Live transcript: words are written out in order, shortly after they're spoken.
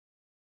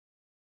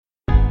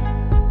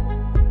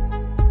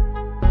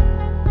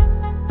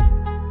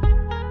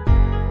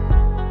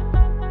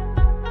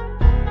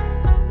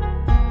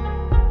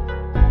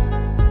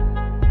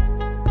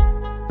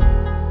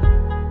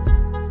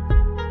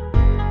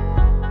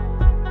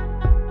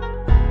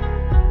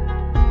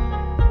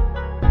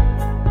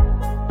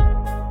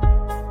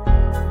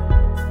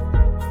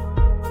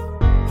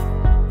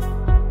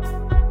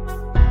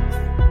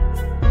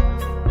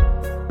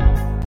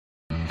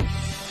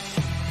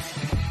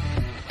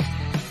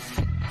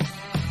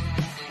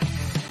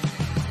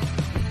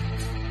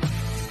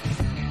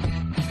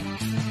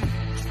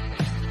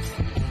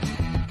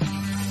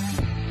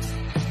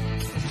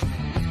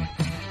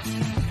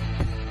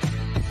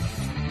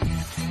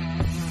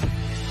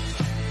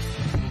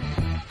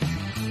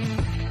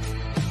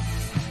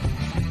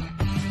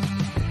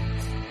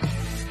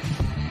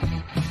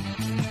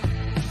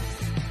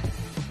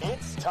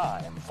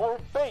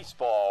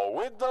Baseball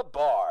with the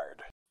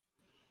Bard.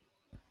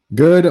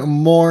 Good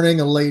morning,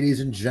 ladies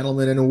and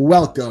gentlemen, and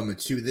welcome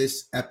to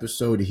this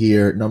episode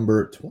here,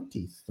 number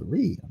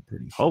 23, I'm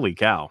pretty sure. Holy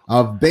cow.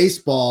 Of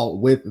Baseball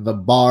with the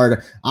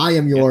Bard. I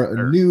am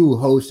your new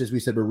host. As we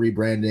said, we're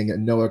rebranding,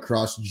 Noah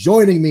Cross.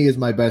 Joining me is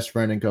my best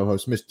friend and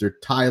co-host, Mr.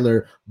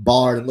 Tyler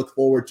Bard. And look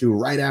forward to,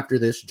 right after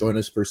this, join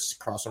us for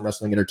Cross and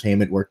Wrestling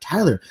Entertainment, where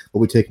Tyler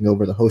will be taking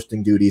over the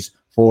hosting duties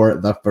for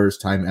the first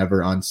time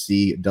ever on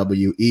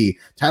CWE.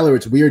 Tyler,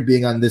 it's weird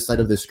being on this side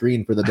of the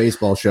screen for the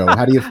baseball show.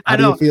 How do you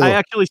feel? I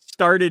actually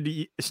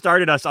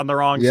started us on the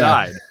wrong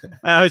side.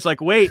 I was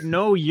like, wait,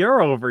 no,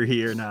 you're over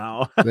here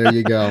now. There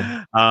you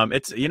go.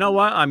 It's, you know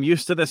what? I'm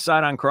used to this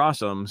side on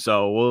Cross'em,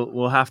 so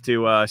we'll have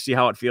to see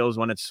how it feels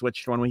when it's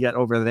switched when we get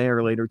over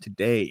there later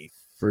today.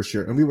 For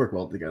sure. And we work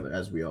well together,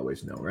 as we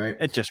always know, right?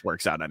 It just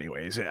works out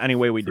anyways. Any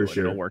way we do it,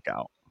 it'll work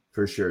out.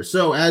 For sure.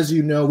 So, as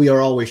you know, we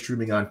are always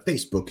streaming on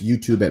Facebook,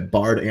 YouTube at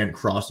Bard and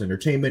Cross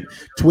Entertainment,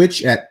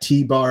 Twitch at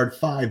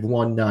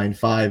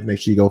TBard5195. Make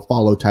sure you go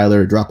follow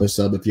Tyler, drop a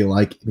sub if you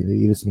like. Maybe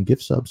you get some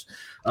gift subs.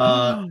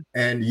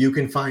 And you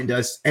can find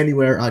us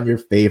anywhere on your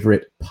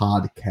favorite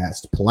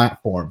podcast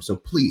platform. So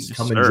please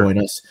come and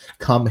join us.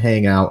 Come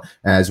hang out,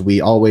 as we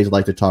always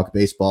like to talk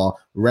baseball,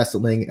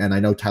 wrestling, and I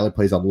know Tyler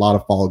plays a lot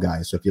of Fall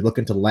Guys. So if you're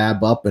looking to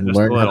lab up and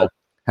learn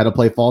how to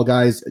play Fall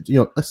Guys, you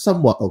know,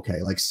 somewhat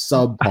okay, like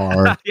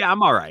subpar. Yeah,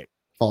 I'm all right.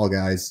 Fall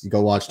Guys, go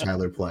watch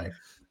Tyler play.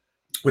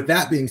 With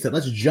that being said,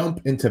 let's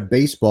jump into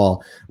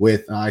baseball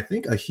with, I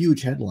think, a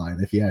huge headline.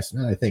 If you ask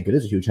me, I think it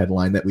is a huge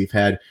headline that we've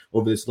had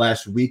over this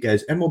last week,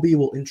 as MLB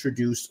will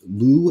introduce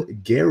Lou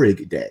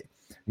Gehrig Day.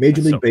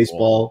 Major League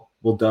Baseball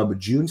will dub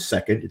June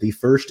 2nd the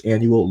first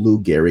annual Lou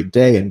Gehrig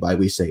Day. And by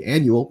we say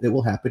annual, it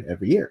will happen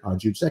every year on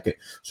June 2nd,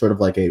 sort of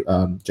like a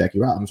Jackie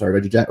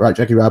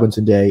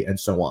Robinson Day and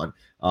so on,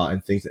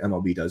 and things that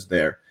MLB does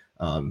there.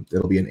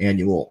 It'll be an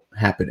annual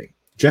happening.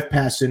 Jeff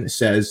Passan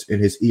says in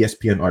his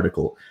ESPN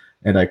article,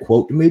 and I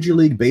quote, Major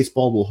League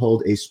Baseball will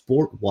hold a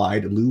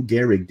sport-wide Lou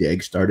Gehrig Day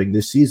starting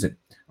this season,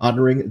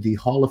 honoring the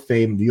Hall of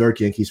Fame New York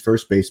Yankees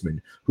first baseman,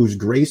 whose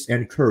grace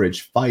and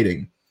courage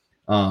fighting,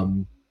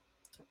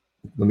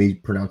 let me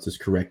pronounce this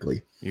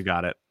correctly. You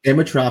got it.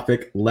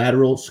 Amyotrophic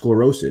lateral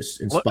sclerosis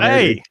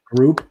inspired a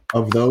group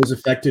of those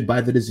affected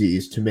by the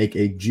disease to make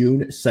a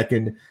June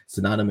 2nd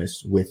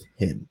synonymous with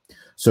him.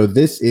 So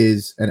this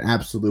is an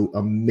absolute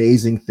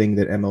amazing thing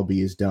that MLB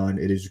has done.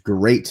 It is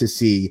great to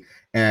see.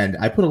 And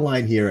I put a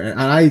line here,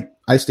 and I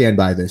stand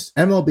by this.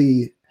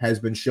 MLB has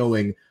been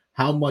showing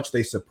how much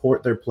they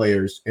support their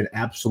players in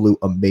absolute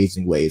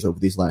amazing ways over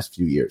these last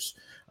few years.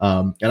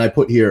 And I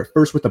put here,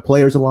 first with the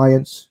Players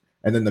Alliance,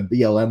 and then the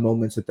BLM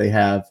moments that they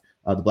have,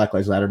 the Black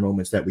Lives Matter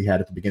moments that we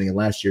had at the beginning of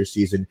last year's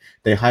season.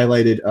 They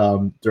highlighted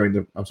during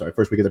the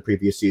first week of the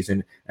previous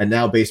season, and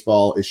now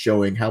baseball is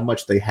showing how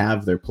much they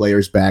have their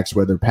players' backs,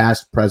 whether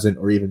past, present,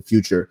 or even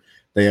future.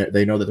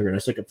 They know that they're going to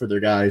stick up for their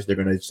guys. They're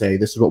going to say,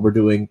 this is what we're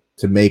doing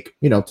to make,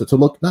 to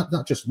look,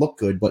 not just look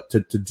good, but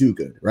to do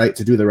good, right?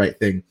 To do the right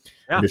thing,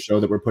 and to show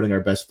that we're putting our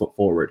best foot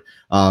forward.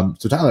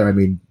 So Tyler, I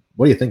mean,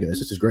 what do you think of this?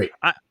 This is great.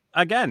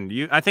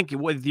 I think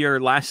with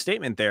your last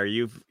statement there,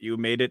 you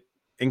made it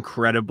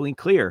incredibly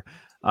clear.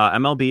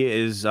 MLB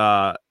is,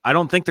 I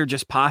don't think they're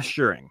just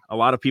posturing. A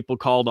lot of people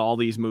called all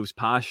these moves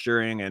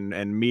posturing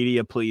and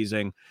media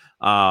pleasing.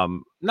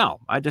 No,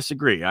 I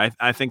disagree.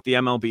 I think the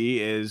MLB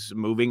is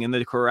moving in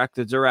the correct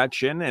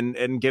direction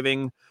and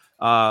giving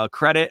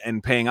credit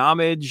and paying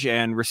homage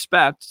and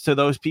respect to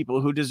those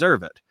people who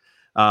deserve it.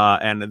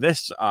 And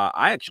this,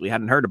 I actually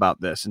hadn't heard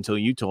about this until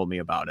you told me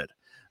about it.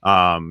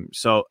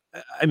 So,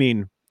 I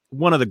mean,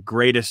 one of the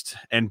greatest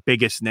and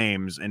biggest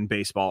names in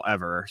baseball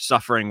ever,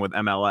 suffering with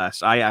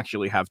MLS. I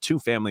actually have two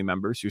family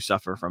members who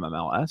suffer from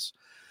MLS.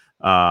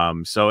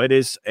 So it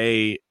is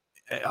ALS,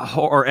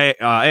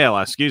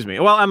 excuse me.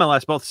 Well,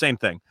 MLS, both the same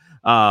thing.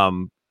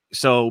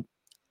 So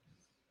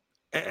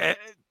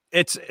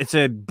it's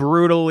a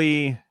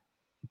brutally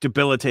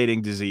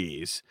debilitating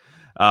disease.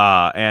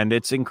 And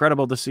it's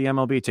incredible to see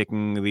MLB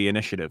taking the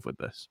initiative with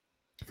this.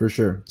 For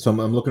sure. So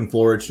I'm looking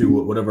forward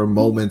to whatever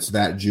moments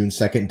that June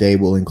 2nd day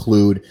will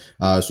include.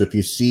 So if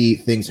you see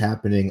things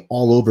happening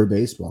all over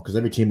baseball, because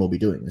every team will be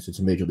doing this, it's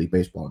a Major League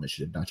Baseball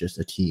initiative, not just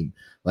a team.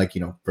 Like,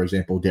 for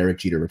example, Derek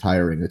Jeter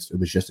retiring, it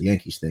was just a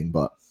Yankees thing,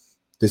 but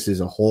this is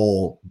a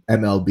whole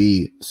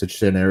MLB such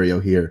scenario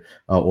here,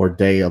 or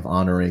day of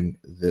honoring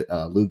the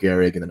Lou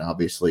Gehrig, and then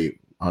obviously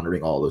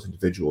honoring all those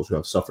individuals who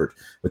have suffered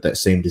with that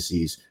same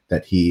disease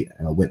that he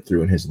went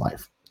through in his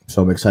life.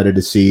 So I'm excited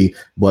to see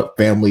what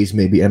families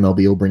maybe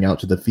MLB will bring out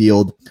to the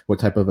field, what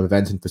type of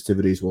events and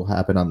festivities will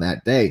happen on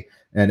that day.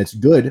 And it's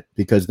good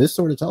because this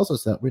sort of tells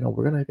us that, we're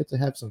going to get to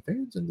have some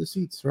fans in the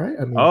seats, right?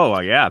 I mean,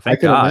 thank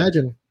God.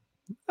 Imagine.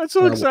 I'm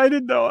so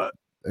excited, Noah.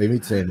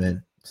 Me same,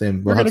 man.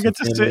 Same. We're going to get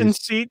to sit in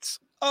seats.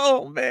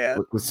 Oh,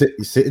 man. We'll sit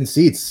in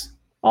seats.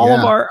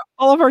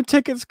 All of our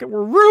tickets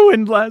were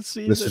ruined last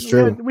season. This is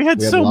true. We had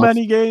so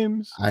many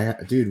games.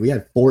 We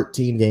had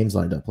 14 games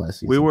lined up last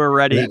season. We were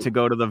ready to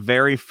go to the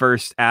very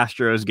first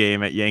Astros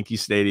game at Yankee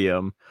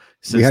Stadium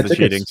since the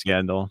cheating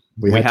scandal.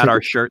 We had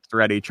our shirts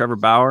ready. Trevor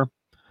Bauer,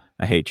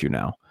 I hate you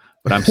now,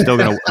 but I'm still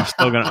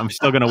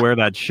gonna wear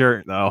that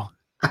shirt though.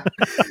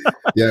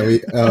 Yeah,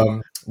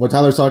 what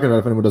Tyler's talking about,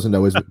 if anyone doesn't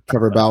know, is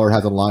Trevor Bauer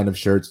has a line of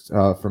shirts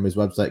from his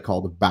website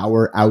called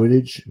Bauer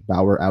Outage,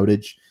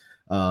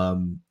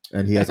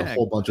 and he has a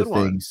whole bunch of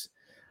things,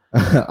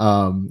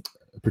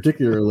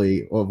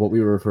 particularly what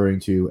we were referring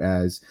to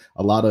as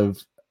a lot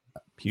of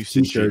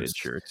Houston cheated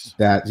shirts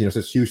that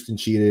says Houston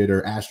cheated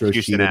or Astros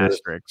Houston cheated,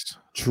 asterisks,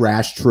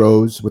 trash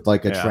tros with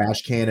like a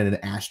trash can and an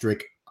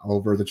asterisk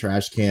over the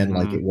trash can,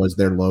 like it was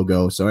their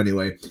logo. So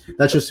anyway,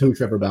 that's just who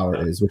Trevor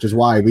Bauer is, which is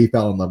why we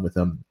fell in love with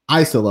him.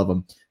 I still love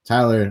him.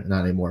 Tyler,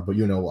 not anymore, but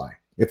you know why.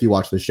 If you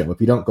watch the show, if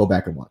you don't, go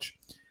back and watch.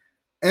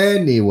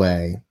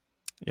 Anyway.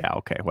 Yeah,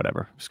 okay,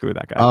 whatever. Screw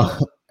that guy.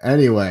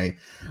 Anyway,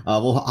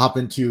 we'll hop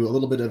into a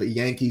little bit of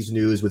Yankees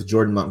news with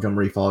Jordan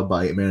Montgomery, followed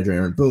by manager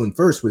Aaron Boone.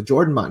 First, with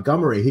Jordan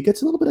Montgomery, he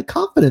gets a little bit of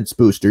confidence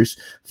boosters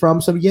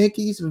from some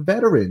Yankees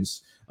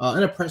veterans.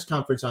 In a press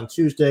conference on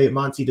Tuesday,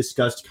 Monty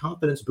discussed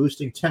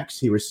confidence-boosting texts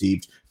he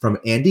received from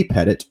Andy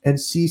Pettitte and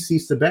CC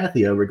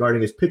Sabathia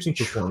regarding his pitching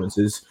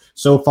performances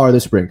so far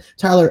this spring.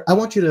 Tyler, I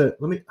want you to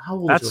how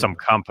old That's some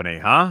company,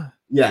 huh?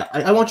 Yeah,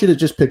 I want you to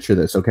just picture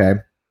this, okay?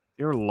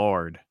 Dear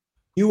Lord.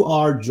 You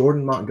are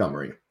Jordan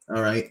Montgomery.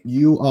 All right.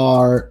 You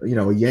are,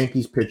 a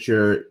Yankees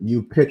pitcher.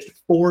 You pitched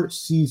 4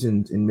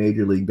 seasons in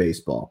Major League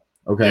Baseball.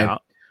 Okay. Yeah.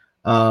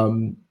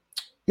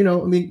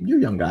 You're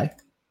a young guy,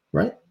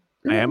 right?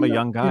 I am a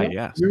young guy,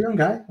 yes. You're a young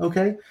guy.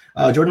 Okay.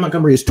 Jordan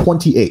Montgomery is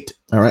 28.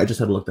 All right. I just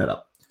had to look that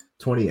up.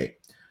 28.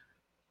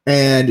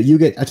 And you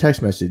get a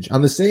text message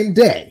on the same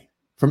day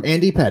from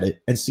Andy Pettitte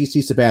and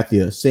CC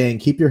Sabathia saying,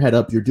 keep your head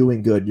up. You're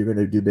doing good. You're going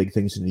to do big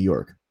things in New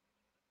York.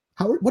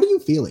 What are you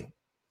feeling?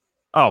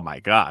 Oh my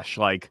gosh.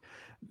 Like,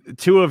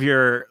 two of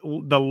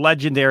the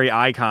legendary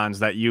icons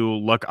that you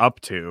look up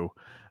to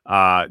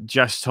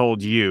just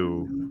told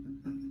you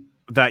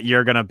that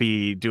you're going to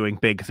be doing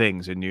big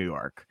things in New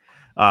York.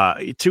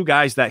 2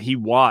 guys that he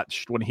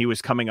watched when he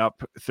was coming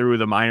up through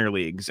the minor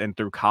leagues and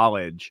through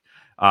college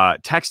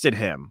texted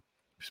him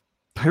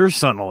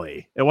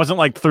personally. It wasn't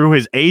like through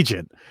his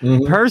agent.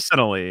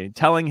 Personally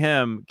telling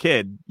him,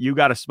 kid, you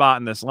got a spot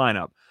in this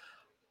lineup.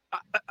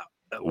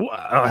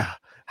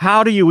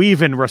 How do you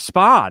even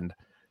respond?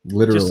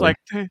 Literally. Just like,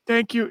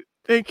 thank you,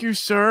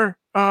 sir.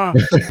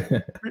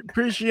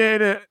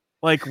 Appreciate it.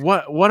 Like,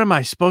 what am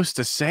I supposed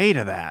to say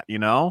to that?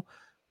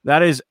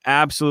 That is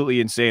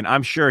absolutely insane.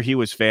 I'm sure he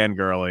was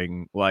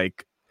fangirling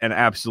like an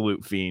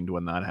absolute fiend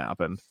when that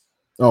happened.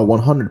 Oh,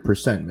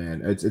 100%,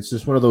 man. It's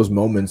just one of those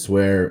moments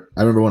where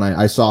I remember when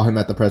I saw him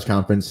at the press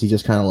conference, he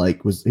just kind of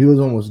he was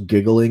almost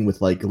giggling with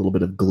like a little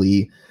bit of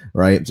glee,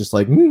 right? Just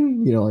like, I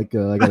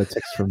got a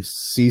text from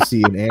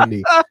CC and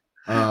Andy.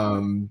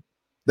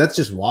 That's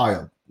just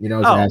wild.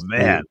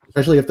 Man.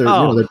 Especially if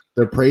they're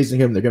they're praising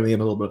him, they're giving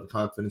him a little bit of a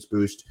confidence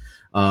boost.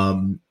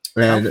 And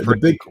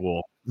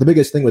the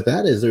biggest thing with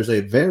that is there's a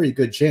very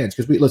good chance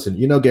because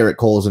Garrett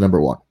Cole is the number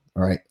 1.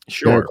 All right,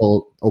 sure. Garrett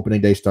Cole,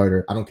 opening day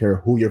starter. I don't care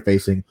who you're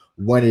facing,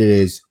 when it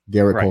is.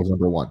 Garrett Cole's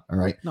number 1. All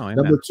right. No,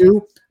 number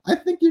 2. I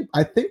think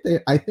what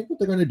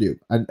they're going to do,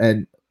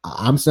 and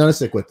I'm not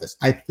sick with this.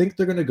 I think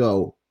they're going to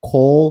go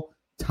Cole,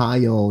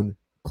 Tyone,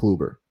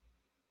 Kluber.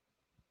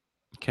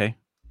 Okay.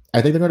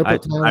 I think they're going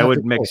to put. I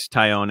would mix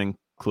Tyone and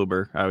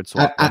Kluber. I would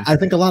swap. I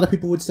think a lot of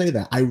people would say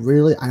that. I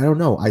don't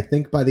know. I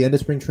think by the end of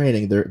spring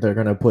training, they're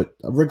going to put,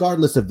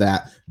 regardless of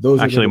that, those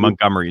actually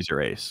Montgomery's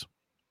your ace.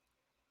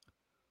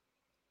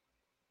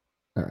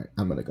 All right,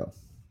 I'm going to go.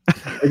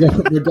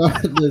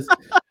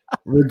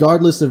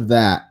 regardless of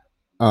that,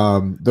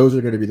 those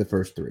are going to be the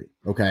first 3.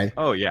 Okay.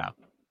 Oh yeah.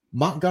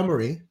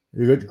 Montgomery,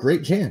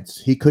 great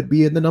chance he could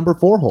be in the number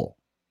 4 hole.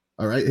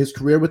 All right, his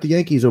career with the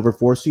Yankees over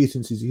 4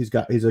 seasons, he's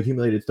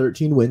accumulated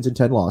 13 wins and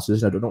 10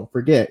 losses. Now, don't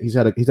forget, he's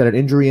had an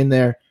injury in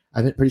there.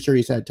 I'm pretty sure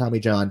he's had Tommy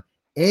John,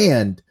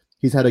 and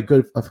he's had a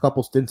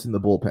couple stints in the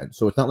bullpen.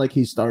 So it's not like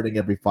he's starting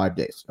every 5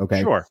 days.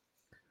 Okay, sure.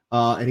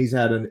 And he's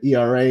had an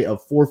ERA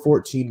of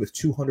 4.14 with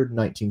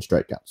 219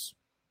 strikeouts.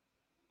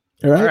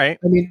 All right.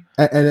 I mean,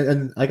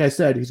 and like I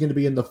said, he's going to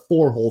be in the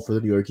 4 hole for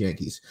the New York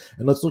Yankees.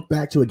 And let's look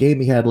back to a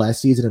game he had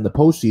last season in the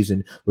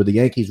postseason where the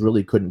Yankees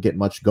really couldn't get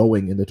much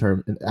going in the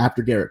term. And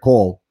after Garrett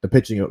Cole, the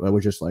pitching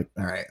was just like,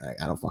 all right,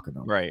 I don't fucking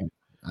know. Right.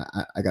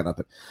 I got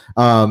nothing.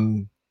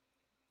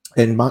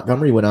 And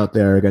Montgomery went out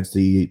there against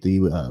the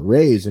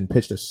Rays and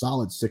pitched a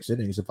solid 6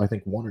 innings of, I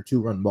think, 1 or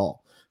 2 run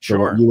ball. So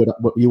sure.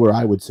 what you or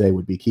I would say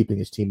would be keeping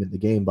his team in the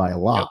game by a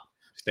lot. Yep.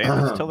 Stay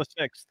until the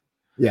 6th.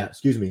 Yeah,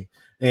 excuse me.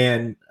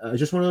 And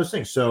just one of those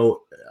things.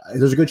 So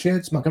there's a good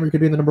chance Montgomery could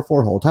be in the number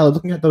 4 hole. Tyler,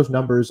 looking at those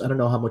numbers, I don't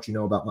know how much you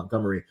know about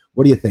Montgomery.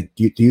 What do you think?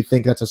 Do you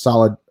think that's a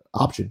solid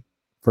option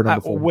for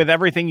number 4? With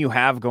everything you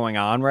have going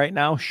on right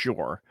now,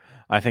 sure.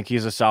 I think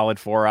he's a solid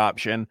 4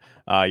 option.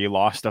 You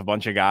lost a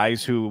bunch of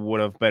guys who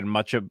would have been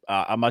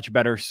a much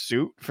better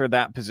suit for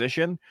that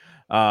position.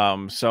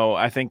 So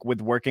I think with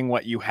working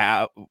with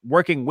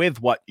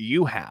what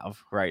you have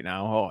right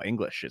now,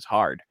 English is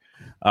hard.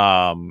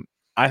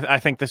 I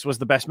think this was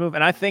the best move.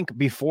 And I think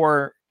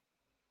before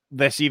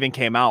this even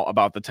came out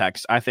about the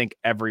text, I think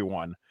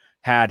everyone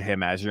had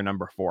him as your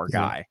number 4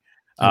 guy.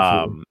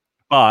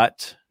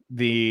 But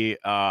the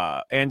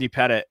Andy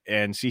Pettitte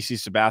and CC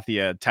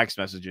Sabathia text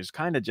messages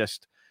kind of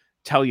just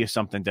tell you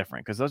something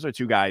different, because those are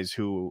 2 guys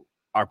who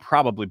are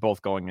probably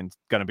both going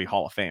to be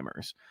Hall of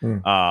Famers.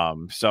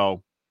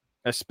 So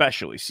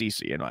especially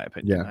CC, in my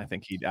opinion, I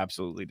think he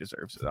absolutely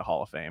deserves the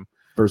Hall of Fame.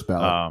 First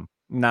ballot.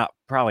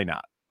 Probably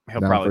not.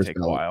 He'll probably take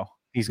a while.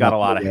 He's got a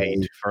lot of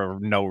hate for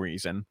no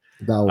reason.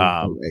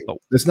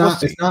 It's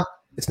not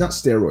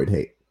steroid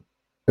hate.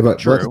 But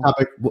true.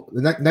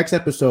 The next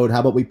episode, how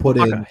about we put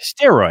in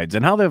steroids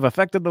and how they've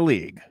affected the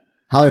league?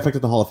 How they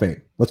affected the Hall of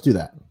Fame. Let's do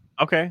that.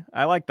 Okay,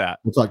 I like that.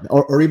 We'll talk,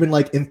 or even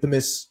like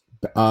infamous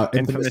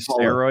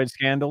steroid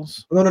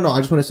scandals. No. I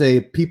just want to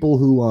say people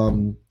who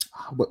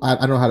I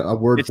don't know how a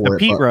word it's for the it.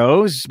 Pete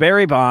Rose,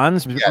 Barry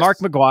Bonds, Mark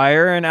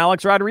McGuire, and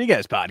Alex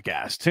Rodriguez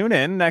podcast. Tune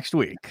in next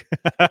week.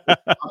 I'll put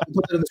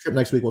that in the script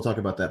next week. We'll talk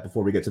about that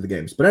before we get to the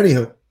games. But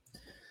anywho,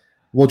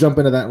 we'll jump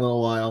into that in a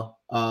little while.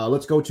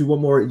 Let's go to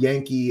one more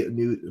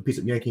piece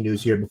of Yankee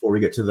news here before we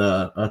get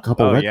to a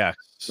couple of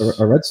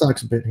Red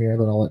Sox bit here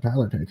that I'll let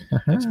Tyler take.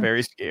 It's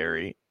very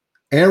scary.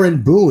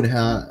 Aaron Boone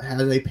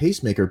had a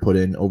pacemaker put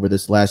in over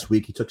this last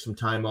week. He took some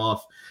time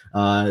off.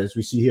 As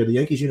we see here, the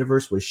Yankees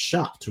universe was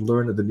shocked to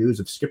learn of the news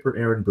of skipper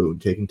Aaron Boone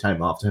taking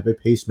time off to have a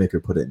pacemaker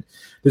put in.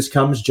 This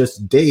comes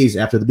just days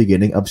after the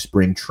beginning of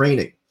spring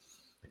training.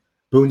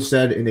 Boone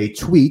said in a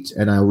tweet,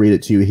 and I'll read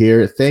it to you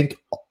here, "Thank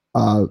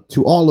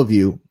to all of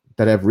you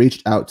that have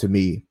reached out to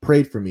me,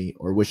 prayed for me,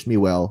 or wished me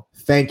well.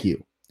 Thank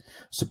you.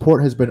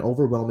 Support has been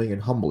overwhelming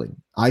and humbling.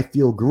 I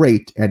feel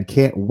great and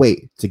can't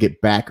wait to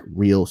get back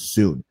real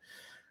soon."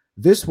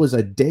 This was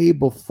a day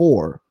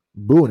before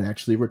Boone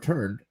actually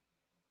returned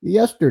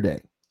yesterday.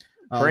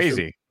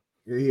 Crazy.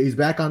 So he's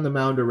back on the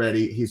mound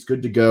already. He's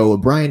good to go.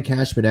 Brian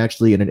Cashman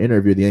actually, in an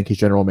interview, the Yankees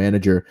general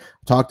manager,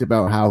 talked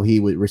about how he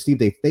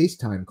received a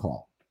FaceTime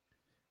call,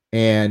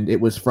 and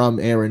it was from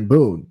Aaron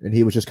Boone, and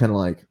he was just kind of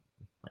like,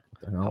 what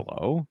the hell?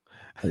 Hello?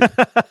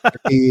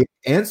 He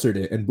answered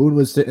it, and Boone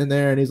was sitting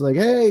there, and he's like,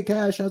 "Hey,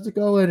 Cash, how's it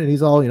going?" And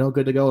he's all,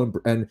 good to go.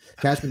 And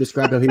Cashman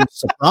described how he was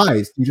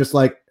surprised. He's just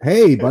like,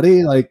 "Hey,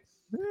 buddy, like,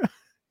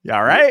 you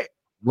all right?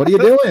 What are you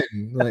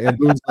doing?" And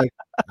Boone's like,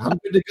 "I'm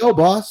good to go,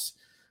 boss.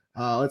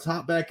 Let's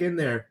hop back in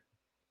there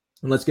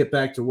and let's get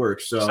back to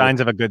work." So signs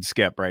of a good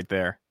skip right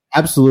there.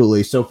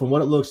 Absolutely. So from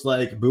what it looks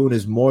like, Boone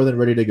is more than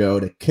ready to go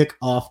to kick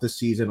off the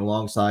season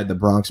alongside the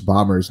Bronx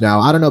Bombers. Now,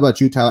 I don't know about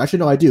you, Tyler. Actually,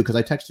 no, I do, because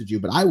I texted you,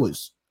 but I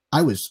was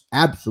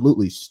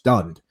absolutely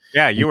stunned.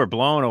 Yeah, you were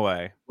blown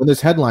away when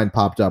this headline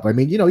popped up. I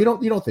mean, you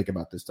don't think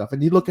about this stuff,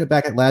 and you look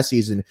back at last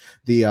season.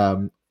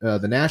 The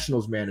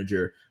Nationals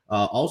manager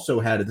also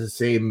had the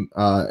same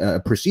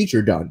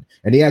procedure done,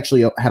 and he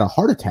actually had a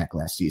heart attack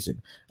last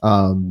season,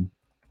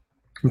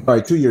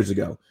 probably 2 years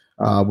ago,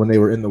 when they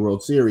were in the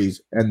World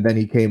Series, and then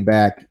he came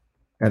back,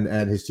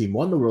 and his team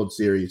won the World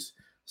Series.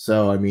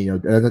 So I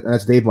mean,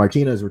 that's Dave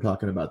Martinez we're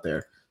talking about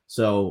there.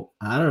 So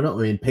I don't know.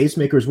 I mean,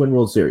 pacemakers win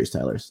World Series,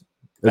 Tyler's.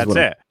 That's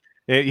it.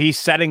 He's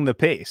setting the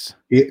pace.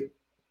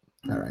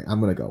 All right, I'm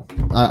gonna go.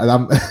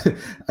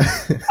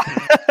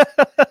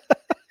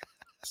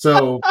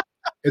 So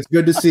it's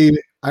good to see.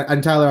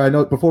 And Tyler, I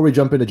know before we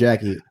jump into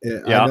Jackie,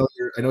 I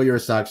know you're a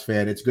Sox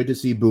fan. It's good to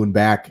see Boone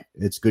back.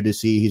 It's good to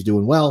see he's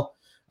doing well.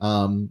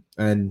 And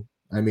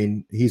I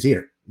mean, he's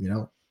here.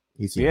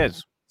 He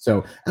is.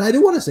 So, and I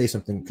do want to say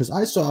something, because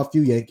I saw a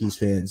few Yankees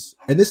fans,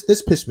 and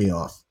this pissed me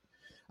off.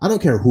 I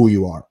don't care who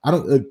you are. I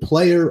don't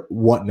player,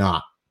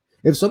 whatnot.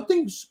 If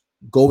something's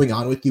going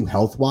on with you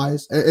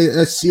health-wise,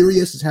 as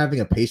serious as having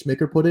a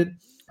pacemaker put in,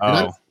 and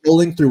I'm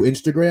scrolling through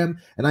Instagram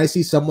and I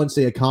see someone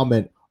say a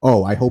comment,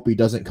 "Oh, I hope he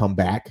doesn't come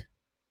back."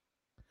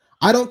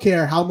 I don't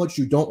care how much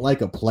you don't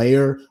like a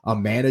player, a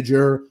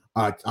manager,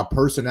 a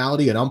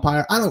personality, an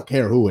umpire. I don't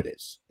care who it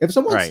is. If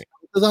someone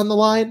is on the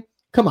line,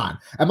 come on.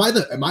 Am I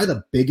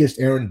the biggest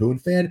Aaron Boone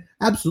fan?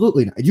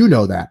 Absolutely not. You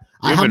know that.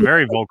 You've been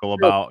very vocal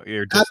about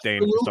your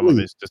disdain for some of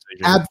his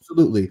decisions.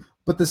 Absolutely.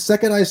 But the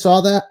second I saw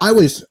that, I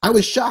was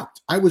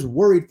shocked. I was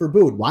worried for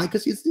Boone. Why?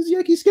 Because he's a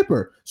Yankee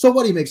skipper. So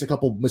what? He makes a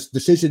couple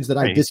decisions that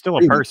I disagree. He's still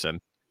a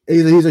person.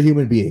 He's a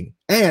human being,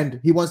 and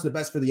he wants the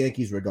best for the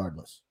Yankees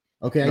regardless.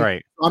 Okay,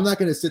 right. I'm not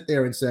going to sit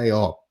there and say,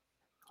 "Oh,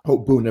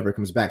 hope Boone never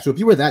comes back." So if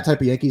you were that type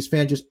of Yankees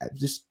fan, just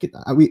get.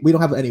 We don't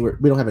have anywhere.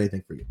 We don't have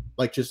anything for you.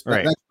 Like, just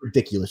that's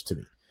ridiculous to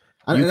me.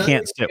 You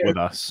can't sit with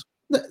us.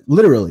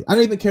 Literally, I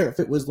don't even care if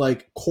it was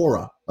like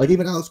Cora, like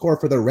even Alex Cora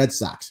for the Red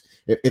Sox.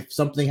 If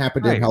something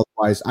happened to him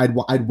health-wise,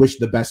 I'd wish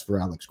the best for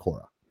Alex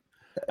Cora.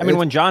 I mean,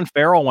 when John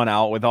Farrell went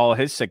out with all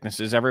his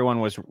sicknesses, everyone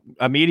was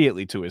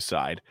immediately to his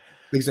side.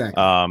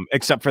 Exactly.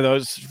 Except for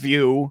those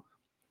few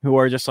who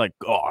are just like,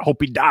 "Oh, I hope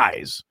he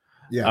dies."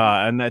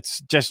 Yeah. And that's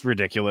just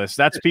ridiculous.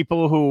 That's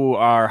people who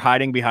are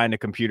hiding behind a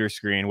computer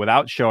screen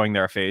without showing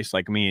their face,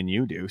 like me and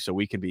you do, so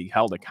we can be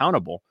held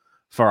accountable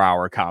for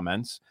our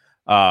comments.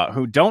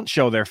 Who don't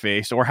show their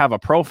face or have a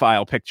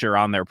profile picture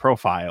on their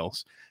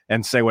profiles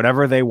and say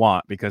whatever they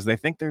want because they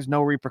think there's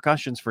no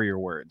repercussions for your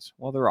words.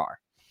 Well, there are.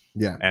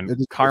 Yeah.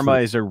 And karma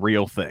is a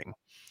real thing.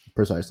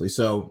 Precisely.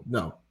 So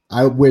no,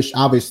 I wish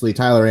obviously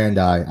Tyler and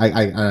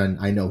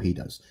I know he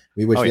does.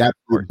 We wish the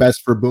absolute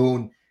best for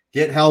Boone.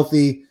 Get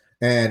healthy,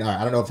 and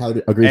I don't know if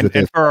Tyler agrees with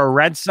this. And for a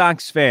Red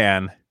Sox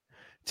fan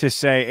to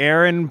say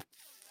Aaron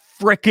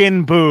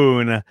frickin'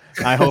 Boone,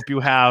 I hope you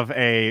have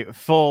a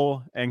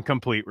full and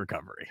complete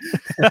recovery.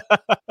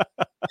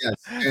 Yes,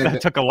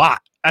 that took a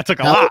lot.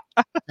 Tyler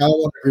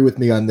won't agree with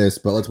me on this,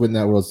 but let's win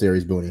that World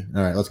Series, Booney.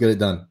 All right, let's get it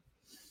done.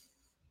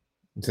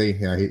 See,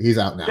 yeah, he's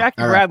out now.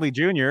 Jackie Bradley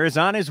Jr. is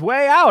on his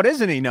way out,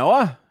 isn't he,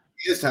 Noah?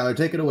 He is, Tyler.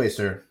 Take it away,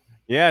 sir.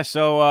 Yeah,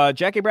 so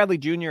Jackie Bradley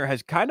Jr.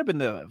 has kind of been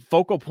the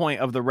focal point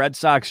of the Red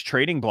Sox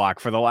trading block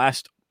for the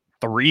last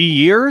 3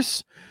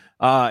 years.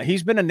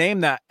 He's been a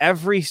name that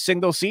every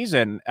single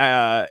season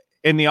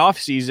in the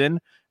offseason,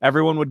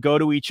 everyone would go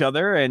to each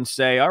other and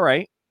say, all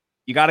right,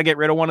 you got to get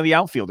rid of one of the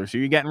outfielders who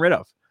you're getting rid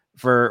of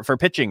for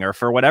pitching or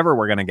for whatever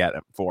we're going to get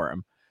for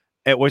him.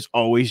 It was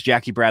always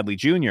Jackie Bradley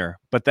Jr.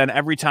 But then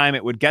every time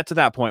it would get to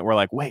that point, we're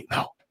like, wait,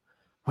 no,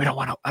 I don't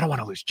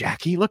want to lose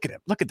Jackie. Look at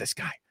him. Look at this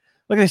guy.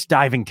 Look at this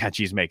diving catch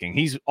he's making.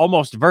 He's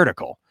almost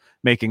vertical,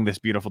 making this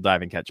beautiful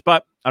diving catch.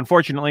 But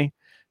unfortunately,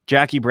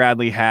 Jackie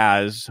Bradley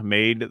has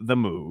made the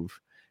move,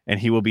 and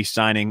he will be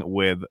signing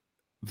with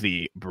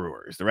the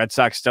Brewers. The Red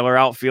Sox stellar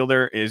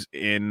outfielder is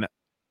in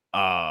what?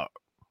 I'm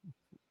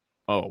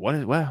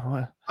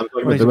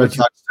talking about the Red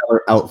Sox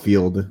stellar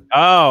outfield.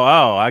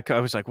 I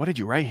was like, what did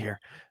you write here?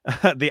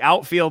 The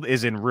outfield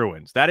is in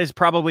ruins. That is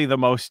probably the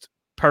most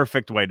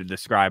perfect way to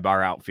describe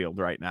our outfield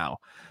right now.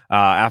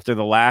 After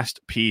the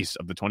last piece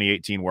of the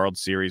 2018 World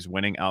Series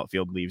winning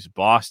outfield leaves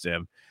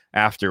Boston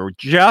after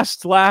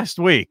just last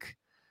week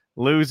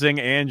losing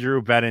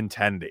Andrew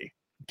Benintendi.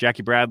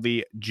 Jackie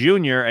Bradley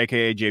Jr.,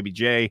 a.k.a.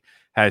 JBJ,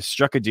 has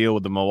struck a deal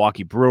with the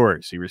Milwaukee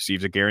Brewers. He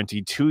receives a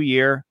guaranteed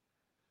 2-year,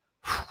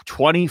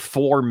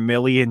 $24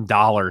 million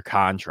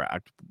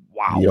contract.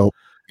 Wow. Yep.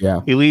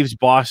 Yeah. He leaves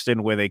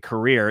Boston with a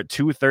career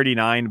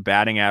 239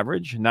 batting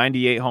average,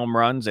 98 home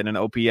runs, and an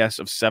OPS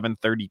of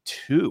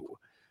 732.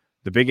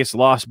 The biggest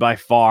loss by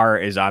far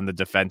is on the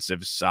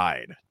defensive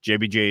side.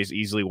 JBJ is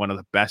easily one of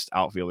the best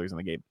outfielders in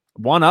the game.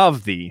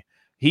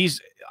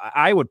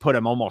 I would put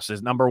him almost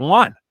as number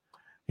one.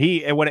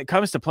 When it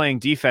comes to playing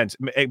defense,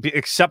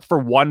 except for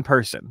one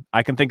person,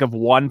 I can think of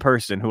one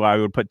person who I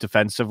would put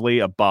defensively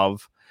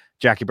above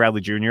Jackie Bradley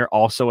Jr.,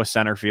 also a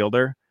center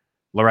fielder,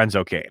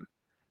 Lorenzo Cain.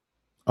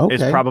 Okay.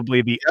 Is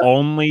probably the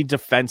only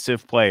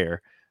defensive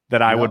player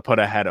that I would put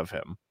ahead of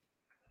him.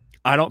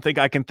 I don't think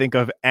I can think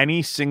of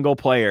any single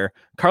player.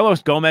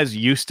 Carlos Gomez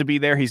used to be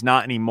there. He's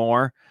not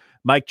anymore.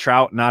 Mike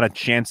Trout, not a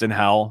chance in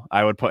hell.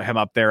 I would put him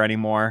up there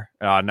anymore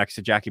next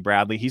to Jackie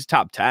Bradley. He's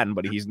top 10,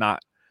 but he's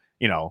not,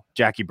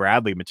 Jackie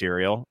Bradley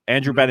material.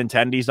 Andrew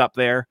Benintendi's up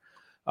there.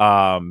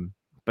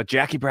 But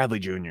Jackie Bradley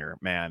Jr.,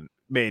 man,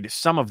 made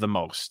some of the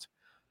most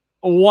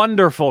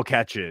wonderful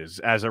catches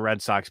as a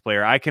Red Sox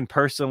player. I can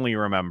personally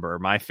remember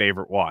my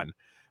favorite one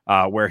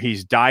where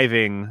he's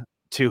diving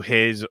to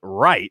his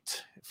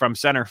right from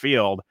center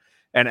field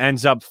and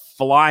ends up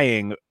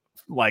flying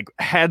like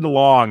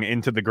headlong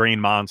into the green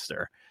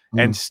monster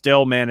and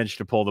still managed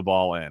to pull the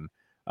ball in.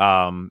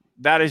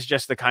 That is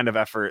just the kind of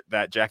effort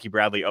that Jackie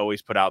Bradley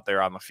always put out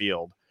there on the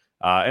field.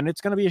 And it's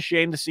going to be a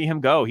shame to see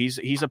him go.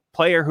 He's a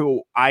player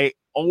who I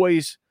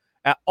always,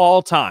 at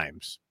all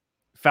times,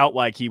 felt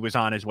like he was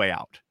on his way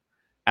out.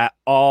 At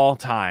all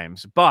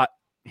times. But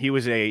he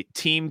was a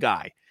team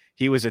guy.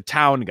 He was a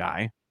town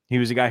guy. He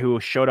was a guy who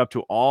showed up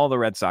to all the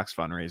Red Sox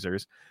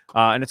fundraisers.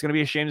 And it's going to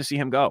be a shame to see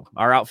him go.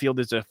 Our outfield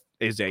is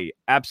a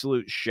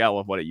absolute shell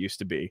of what it used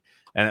to be.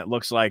 And it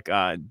looks like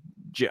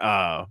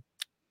JD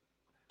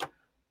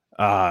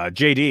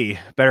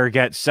better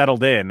get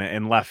settled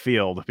in left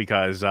field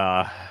because,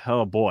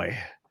 oh boy,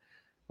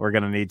 we're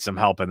going to need some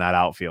help in that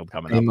outfield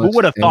coming up. Who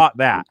would have thought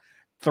that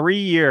 3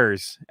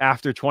 years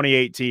after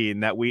 2018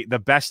 that the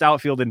best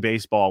outfield in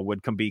baseball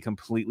would be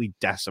completely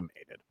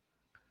decimated?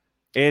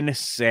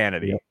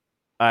 Insanity. Yep.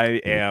 I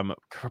am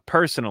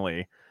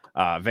personally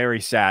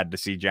very sad to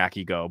see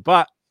Jackie go.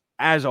 But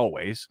as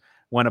always,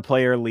 when a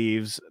player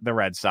leaves the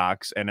Red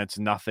Sox and it's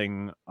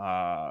nothing,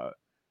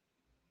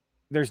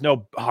 there's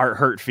no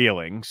hurt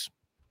feelings,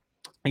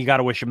 you got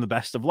to wish him the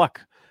best of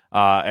luck.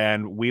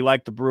 And we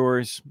like the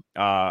Brewers.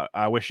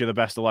 I wish you the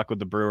best of luck with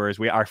the Brewers.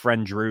 Our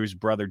friend Drew's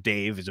brother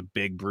Dave is a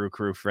big Brew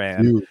Crew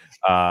fan.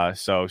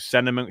 So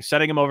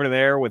sending him over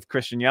there with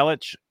Christian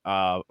Yelich.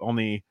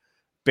 Only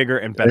bigger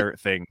and better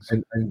things.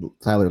 And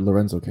Tyler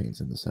Lorenzo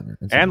Cain's in the center.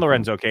 And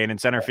Lorenzo Cain in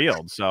center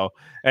field. So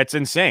it's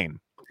insane.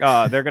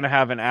 They're going to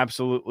have an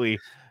absolutely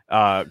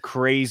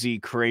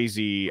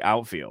crazy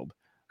outfield.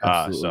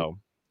 So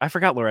I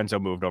forgot Lorenzo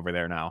moved over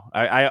there now.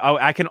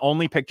 I can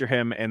only picture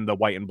him in the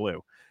white and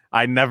blue.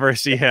 I never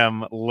see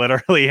him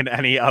literally in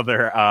any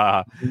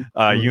other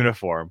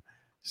uniform.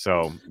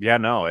 So yeah,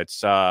 no, it's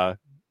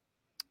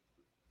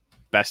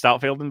best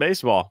outfield in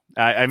baseball.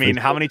 I mean,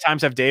 how many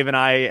times have Dave and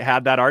I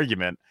had that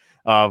argument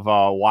of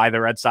why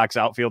the Red Sox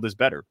outfield is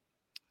better?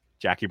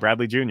 Jackie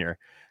Bradley Jr.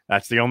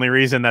 That's the only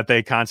reason that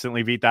they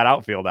constantly beat that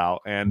outfield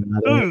out. And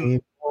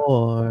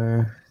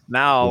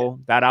Now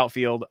that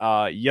outfield,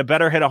 you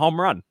better hit a home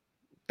run.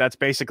 That's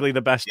basically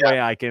the best way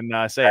I can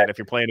say it if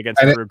you're playing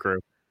against the Brew Crew.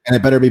 And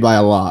it better be by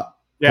a lot.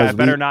 Yeah, it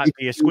better not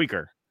be a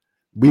squeaker.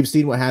 We've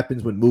seen what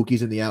happens when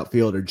Mookie's in the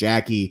outfield or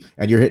Jackie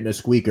and you're hitting a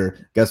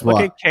squeaker. Guess what?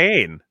 Look at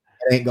Kane.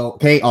 It ain't go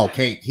Kane. Oh,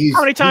 Kane.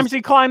 How many times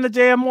he climbed the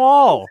damn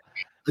wall?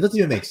 It doesn't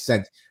even make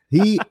sense.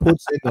 He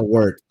puts in the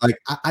work. Like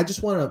I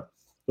just want to.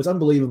 It's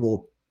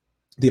unbelievable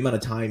the amount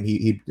of time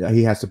he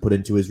has to put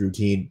into his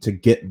routine to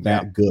get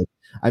that good.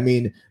 I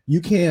mean, you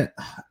can't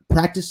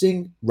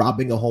practicing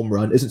robbing a home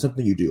run isn't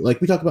something you do. Like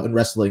we talk about in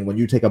wrestling, when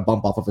you take a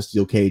bump off of a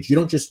steel cage, you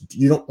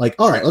don't like,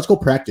 all right, let's go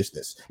practice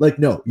this. Like,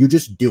 no, you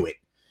just do it.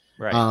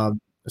 Right.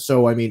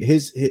 So I mean,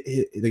 his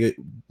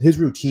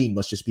routine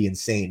must just be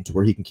insane to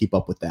where he can keep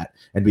up with that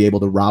and be able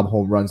to rob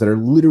home runs that are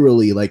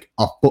literally like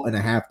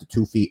 1.5 to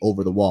 2 feet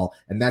over the wall.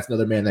 And that's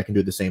another man that can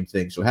do the same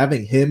thing. So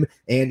having him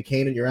and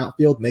Kane in your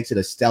outfield makes it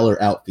a stellar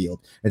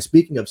outfield. And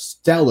speaking of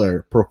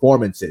stellar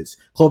performances,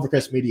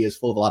 Clovercrest Media is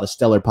full of a lot of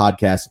stellar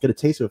podcasts. Get a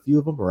taste of a few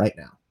of them right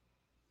now.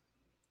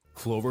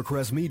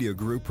 Clovercrest Media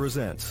Group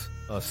presents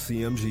a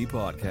CMG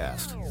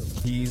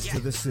podcast. Keys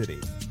to the City.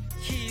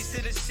 Keys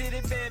to the city,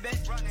 baby.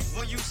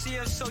 When you see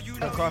us, so you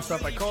know. Crossed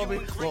up by Kobe,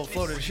 little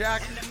floated to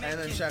Shaq, and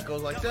then Shaq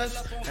goes like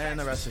this, and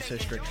the rest is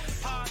history.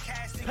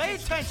 Pay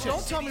attention.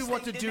 Don't tell me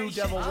what to do,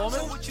 devil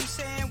woman. But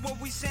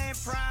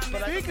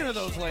speaking of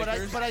those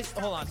Lakers, but I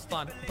hold on,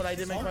 fun. But I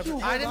didn't make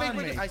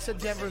my. I said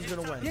Denver's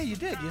gonna win. Yeah, you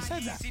did. You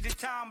said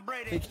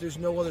that. There's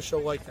no other show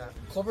like that.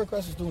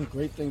 Clovercrest is doing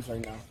great things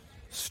right now.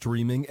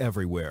 Streaming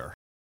everywhere.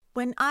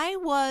 When I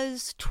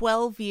was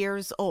 12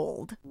 years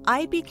old,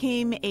 I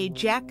became a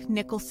Jack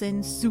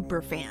Nicholson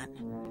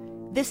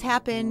superfan. This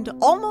happened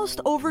almost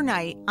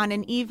overnight on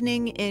an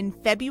evening in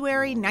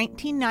February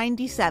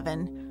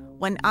 1997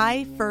 when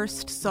I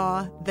first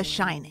saw The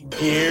Shining.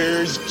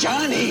 Here's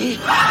Johnny.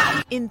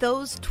 In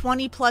those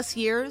 20-plus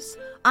years,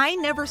 I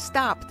never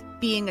stopped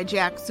being a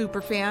Jack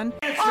superfan.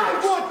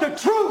 I want the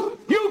truth.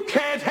 You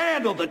can't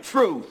handle the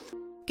truth.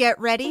 Get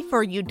ready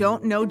for You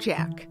Don't Know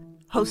Jack,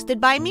 hosted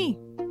by me.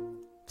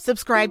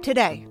 Subscribe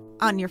today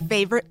on your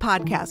favorite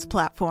podcast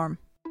platform.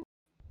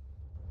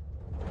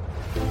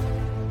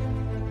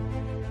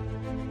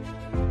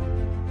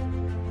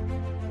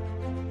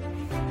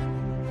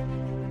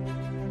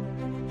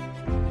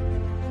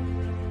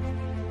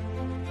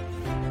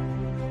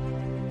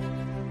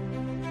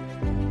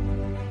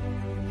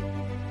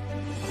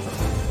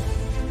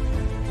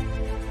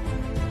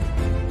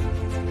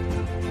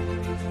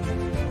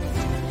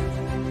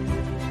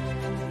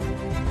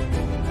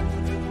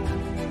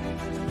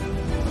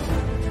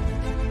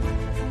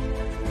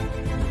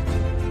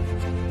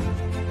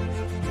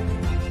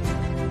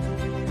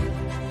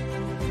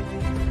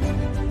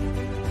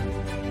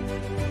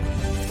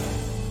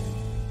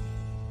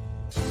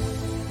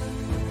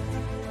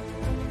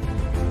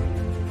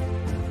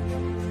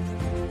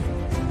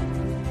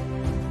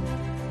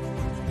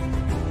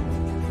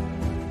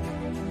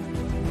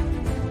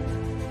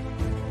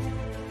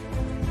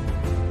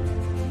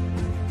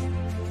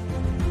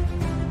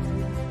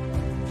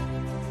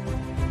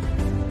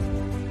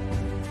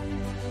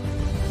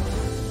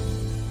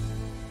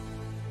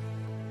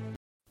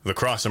 The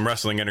Cross'em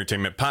Wrestling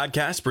Entertainment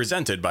Podcast,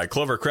 presented by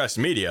Clovercrest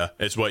Media,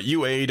 is what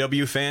you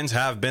AEW fans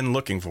have been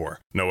looking for.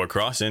 Noah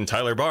Cross and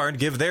Tyler Bard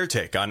give their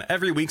take on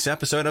every week's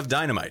episode of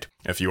Dynamite.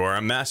 If you are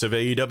a massive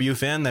AEW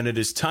fan, then it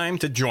is time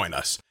to join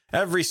us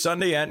every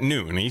Sunday at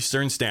noon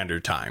Eastern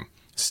Standard Time.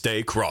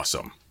 Stay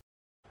Cross'em.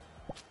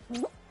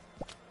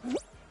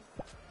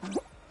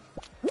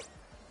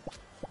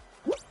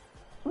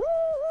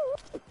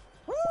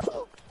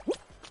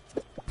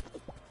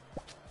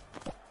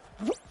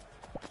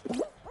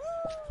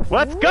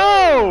 Let's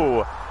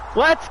go!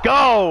 Let's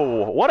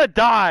go! What a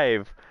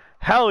dive!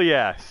 Hell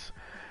yes.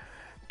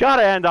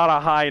 Gotta end on a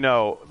high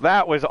note.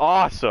 That was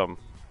awesome.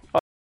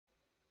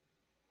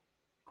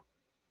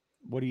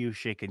 What are you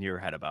shaking your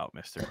head about,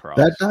 Mr. Cross?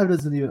 That dive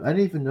doesn't even. I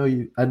didn't even know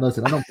you. And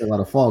listen, I don't play a lot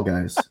of Fall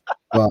Guys,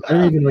 but I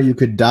didn't even know you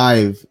could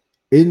dive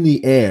in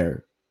the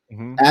air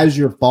as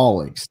you're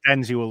falling.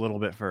 Extends you a little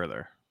bit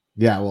further.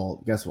 Yeah,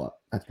 well, guess what?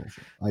 That's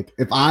bullshit. Like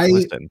if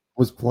I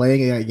was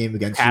playing a game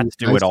against cats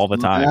you, do it all the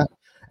time.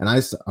 And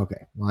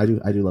okay, well,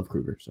 I do love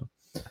Kruger, so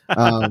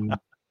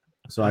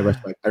so I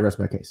rest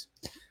my case.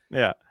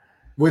 Yeah.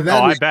 With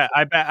that,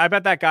 I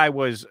bet that guy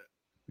was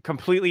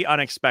completely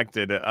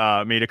unexpected.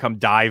 Me to come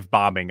dive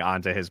bombing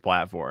onto his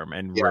platform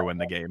and ruin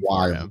the game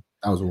for him.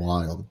 That was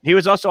wild. He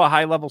was also a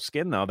high level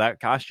skin though. That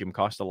costume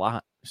cost a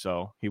lot,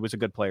 so he was a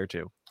good player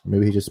too.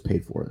 Maybe he just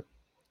paid for it.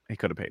 He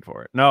could have paid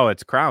for it. No,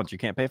 it's crowns. You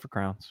can't pay for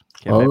crowns.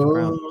 Pay for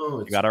crowns.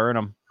 You gotta earn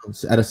them.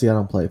 At a I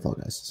don't play Fall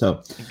Guys,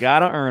 so you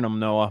gotta earn them,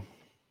 Noah.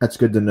 That's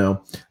good to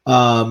know.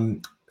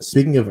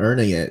 Speaking of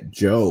earning it,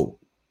 Joe,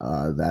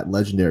 that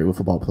legendary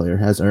football player,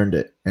 has earned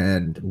it,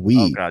 and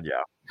we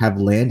have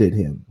landed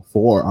him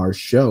for our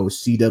show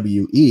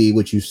CWE,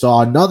 which you saw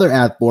another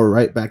ad for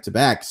right back to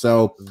back.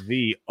 So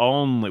the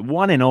only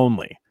one and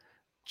only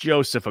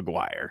Joseph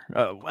Aguirre.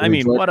 I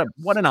mean, what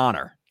an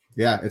honor.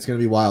 Yeah, it's going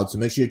to be wild. So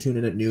make sure you tune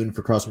in at noon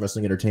for Cross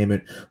Wrestling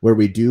Entertainment, where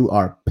we do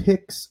our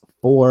picks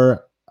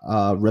for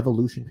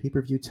Revolution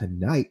pay-per-view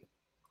tonight.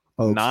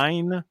 Folks.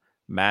 9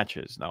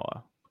 matches,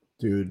 Noah.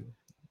 Dude.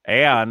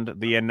 And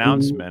the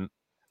announcement,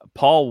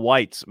 Paul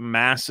White's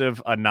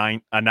massive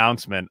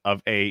announcement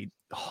of a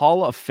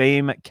Hall of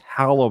Fame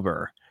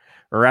caliber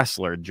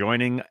wrestler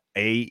joining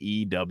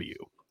AEW.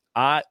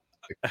 The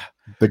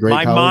great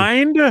my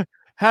mind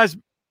has...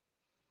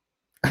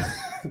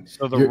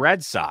 So the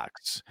Red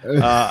Sox. All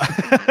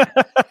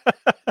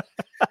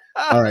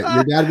right,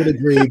 your dad would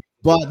agree,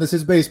 but this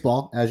is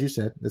baseball, as you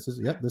said. This is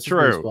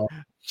baseball.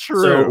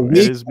 True. So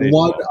week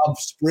 1 of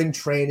spring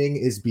training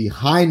is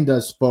behind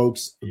us,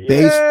 folks. Yay!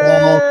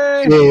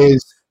 Baseball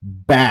is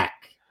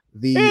back.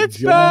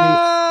 It's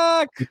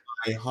back.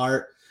 My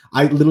heart.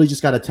 I literally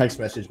just got a text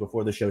message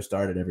before the show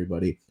started,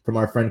 everybody, from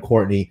our friend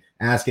Courtney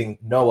asking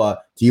Noah,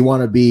 "Do you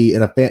want to be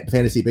in a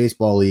fantasy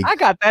baseball league?" I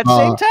got that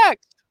same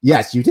text.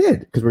 Yes, you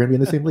did, because we're going to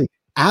be in the same league.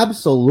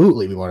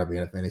 Absolutely, we want to be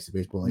in a fantasy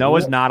baseball league.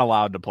 Noah's not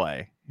allowed to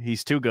play.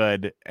 He's too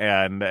good,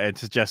 and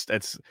it's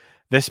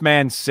this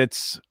man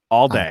sits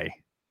all day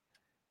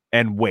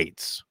and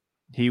waits.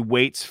 He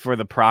waits for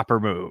the proper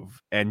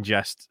move and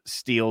just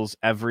steals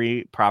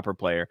every proper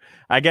player.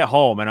 I get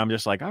home, and I'm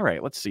just like, all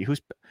right, let's see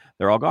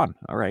they're all gone.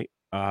 All right.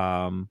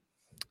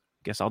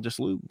 Guess I'll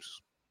just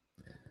lose.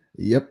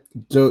 Yep.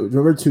 So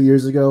remember 2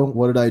 years ago,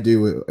 what did I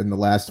do in the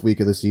last week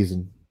of the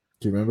season?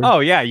 Do you remember? Oh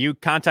yeah, you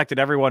contacted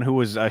everyone who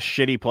was a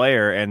shitty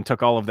player and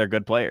took all of their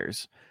good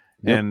players,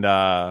 yep. and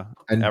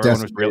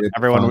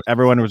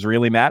everyone was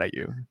really mad at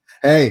you.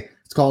 Hey,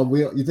 it's called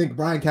wheel. You think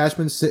Brian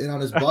Cashman's sitting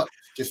on his butt,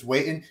 just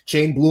waiting?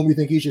 Shane Bloom, you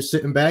think he's just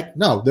sitting back?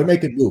 No, they're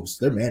making moves.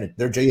 They're managed.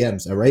 They're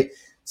GMs. All right.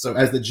 So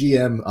as the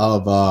GM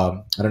of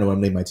I don't know what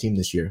I'm naming my team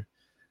this year.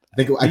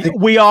 I think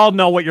we all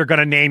know what you're going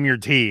to name your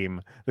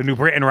team, the New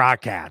Britain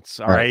Rockcats.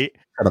 All right.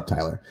 Shut up,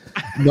 Tyler.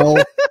 No,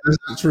 that's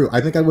not true.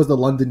 I think I was the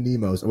London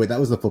Nemos. Oh, wait, that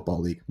was the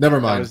football league.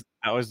 Never mind.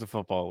 That was the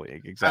football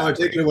league. Exactly. Tyler,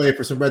 take it away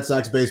for some Red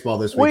Sox baseball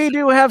this week. We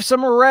do have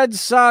some Red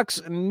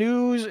Sox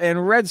news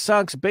and Red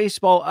Sox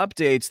baseball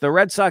updates. The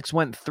Red Sox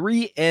went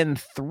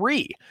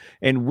 3-3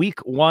 in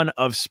week 1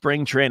 of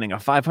spring training, a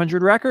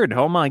 500 record.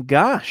 Oh my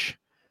gosh.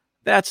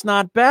 That's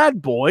not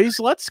bad, boys.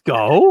 Let's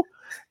go.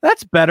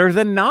 That's better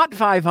than not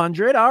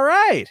 500. All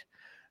right.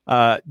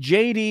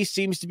 JD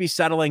seems to be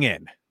settling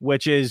in,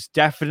 which is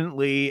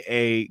definitely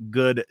a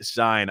good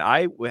sign.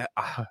 I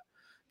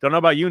don't know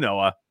about you,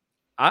 Noah.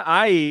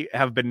 I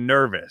have been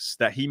nervous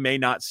that he may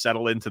not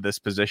settle into this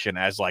position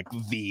as like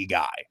the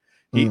guy.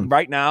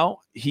 Right now,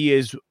 he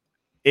is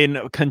in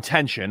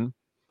contention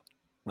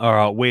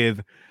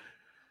with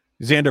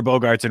Xander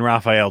Bogaerts and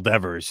Rafael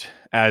Devers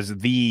as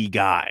the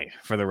guy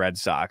for the Red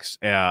Sox.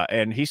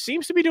 And he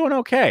seems to be doing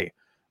okay.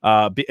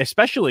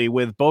 Especially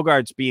with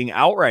Bogaerts being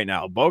out right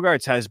now.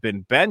 Bogaerts has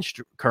been benched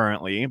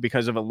currently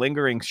because of a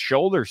lingering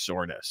shoulder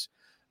soreness.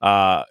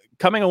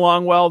 Coming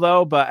along well,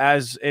 though, but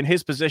as in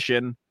his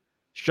position,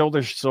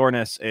 shoulder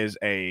soreness is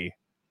a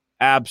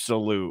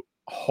absolute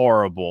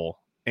horrible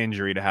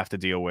injury to have to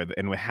deal with,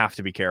 and we have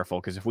to be careful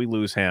because if we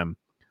lose him,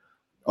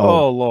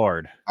 oh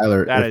Lord,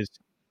 Tyler, that is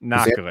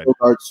not good.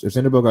 If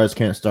Xander Bogaerts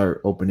can't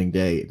start opening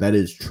day, that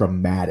is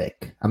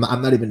traumatic. I'm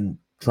not even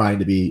trying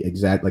to be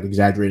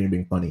exaggerating and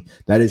being funny.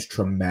 That is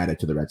traumatic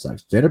to the Red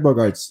Sox. Xander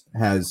Bogaerts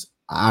has,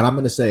 and I'm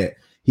going to say it,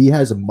 he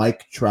has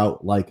Mike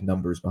Trout-like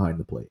numbers behind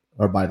the plate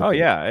or by the plate.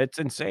 Yeah, it's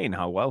insane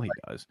how well he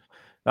does.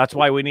 That's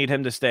why we need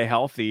him to stay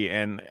healthy.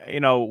 And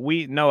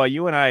Noah,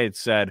 you and I had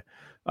said,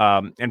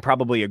 and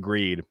probably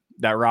agreed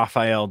that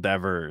Rafael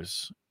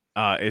Devers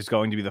is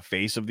going to be the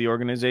face of the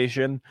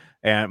organization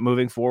and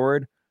moving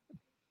forward.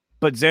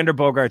 But Xander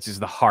Bogaerts is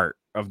the heart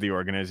of the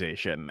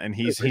organization, and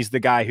he's the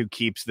guy who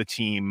keeps the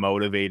team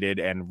motivated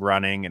and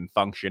running and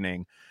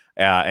functioning,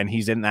 and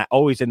he's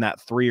always in that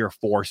 3 or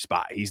 4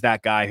 spot. He's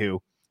that guy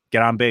who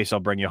get on base, I'll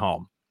bring you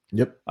home.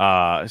 Yep.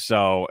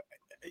 So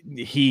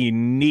he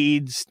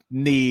needs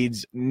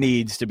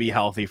to be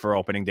healthy for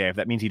opening day. If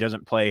that means he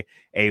doesn't play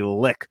a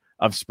lick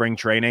of spring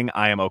training,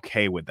 I am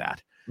okay with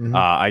that.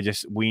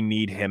 Mm-hmm. We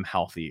need him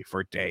healthy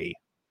for day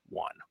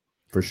 1.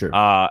 For sure.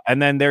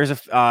 And then there's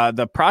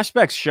the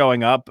prospects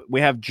showing up. We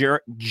have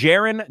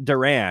Jarren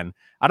Duran.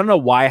 I don't know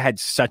why I had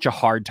such a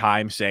hard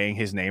time saying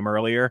his name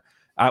earlier.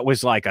 It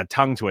was like a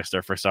tongue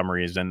twister for some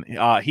reason.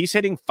 He's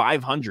hitting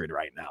 500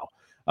 right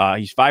now.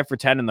 He's 5 for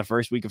 10 in the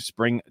first week of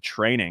spring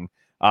training.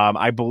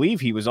 I believe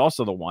he was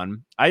also the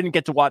one. I didn't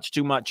get to watch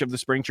too much of the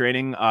spring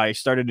training. I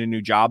started a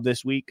new job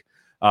this week.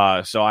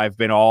 So I've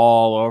been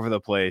all over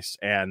the place.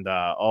 And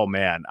oh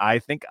man, I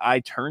think I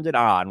turned it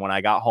on when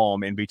I got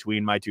home in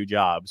between my 2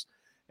 jobs.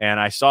 And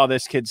I saw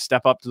this kid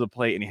step up to the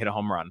plate and he hit a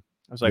home run.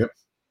 I was like,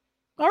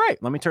 All right,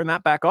 let me turn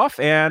that back off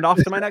and off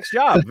to my next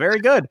job. Very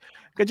good.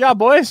 Good job,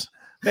 boys.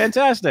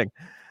 Fantastic.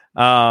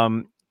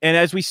 And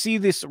as we see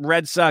this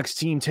Red Sox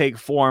team take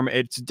form,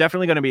 it's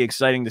definitely going to be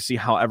exciting to see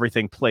how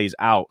everything plays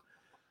out.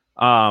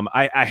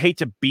 I hate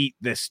to beat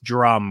this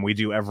drum we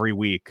do every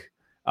week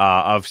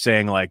of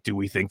saying, like, do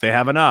we think they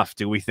have enough?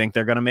 Do we think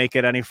they're going to make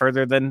it any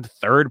further than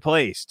third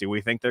place? Do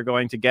we think they're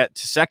going to get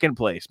to second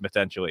place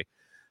potentially?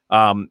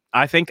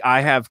 I think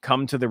I have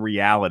come to the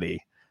reality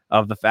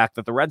of the fact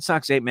that the Red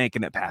Sox ain't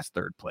making it past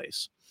third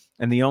place.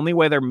 And the only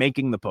way they're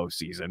making the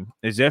postseason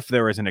is if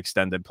there is an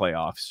extended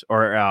playoffs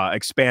or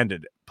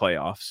expanded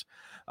playoffs.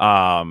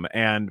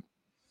 I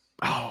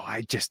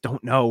just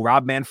don't know.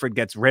 Rob Manfred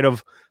gets rid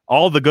of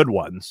all the good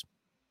ones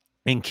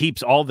and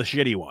keeps all the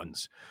shitty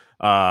ones.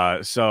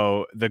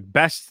 So the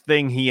best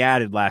thing he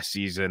added last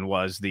season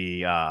was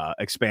the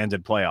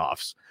expanded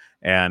playoffs.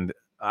 And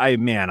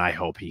I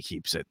hope he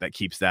keeps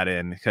that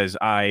in, because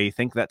I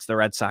think that's the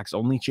Red Sox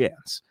only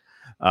chance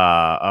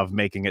of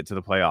making it to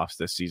the playoffs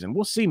this season.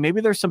 We'll see.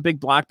 Maybe there's some big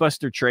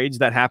blockbuster trades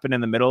that happen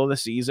in the middle of the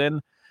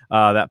season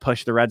that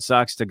push the Red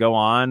Sox to go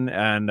on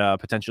and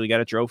potentially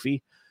get a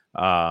trophy.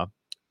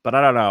 But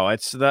I don't know.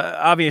 It's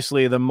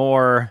obviously the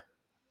more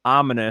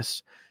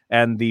ominous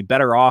and the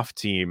better off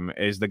team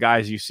is the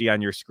guys you see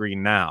on your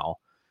screen now.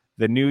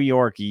 The New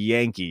York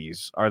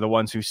Yankees are the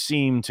ones who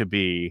seem to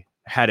be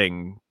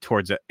heading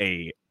towards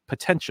a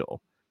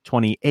potential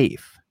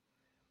 28th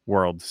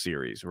World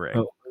Series ring.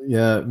 Oh,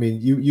 yeah, I mean,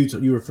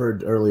 you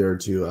referred earlier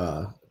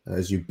to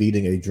as you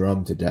beating a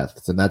drum to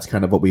death, and that's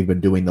kind of what we've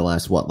been doing the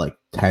last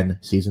 10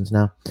 seasons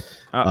now.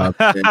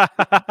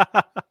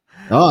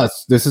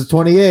 This is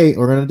 28.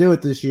 We're gonna do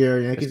it this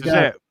year. Yankees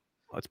got it.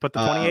 Let's put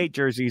the 28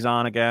 jerseys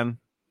on again.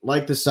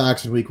 Like the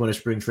Sox in week 1 of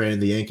spring training,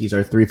 the Yankees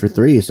are 3 for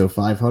 3, so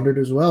 500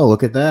 as well.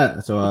 Look at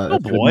that. So,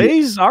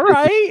 boys, all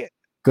right.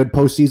 Good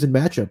postseason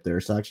matchup there,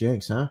 Sox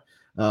Yanks, huh?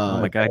 Oh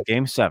my God,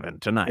 Game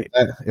 7 tonight.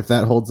 If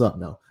that holds up,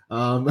 no.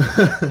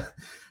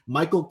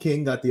 Michael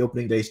King got the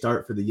opening day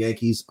start for the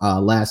Yankees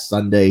last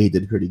Sunday. He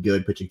did pretty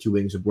good, pitching 2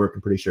 innings of work.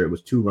 I'm pretty sure it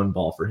was 2-run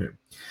ball for him.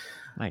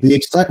 Nice.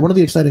 One of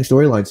the exciting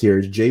storylines here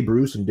is Jay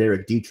Bruce and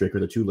Derek Dietrich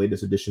are the 2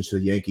 latest additions to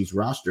the Yankees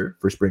roster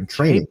for spring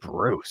training. Jay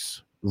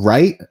Bruce,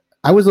 right?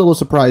 I was a little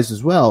surprised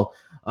as well.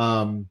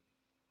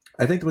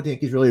 I think what the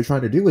Yankees really are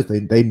trying to do is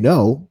they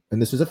know,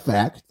 and this is a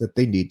fact, that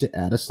they need to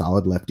add a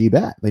solid lefty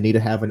bat. They need to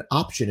have an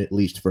option at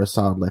least for a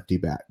solid lefty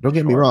bat. Don't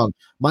get me wrong.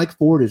 Mike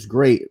Ford is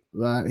great.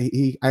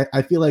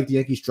 I feel like the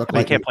Yankees struck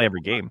lightning. He can't play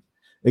every game.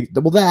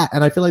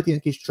 And I feel like the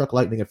Yankees struck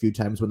lightning a few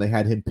times when they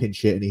had him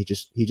pinch hit and he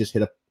just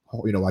hit a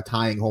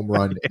tying home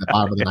run in the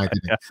bottom of the ninth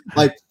inning.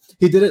 Like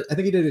he did it. I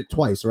think he did it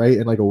twice, right,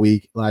 in like a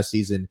week last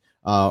season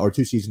or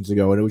 2 seasons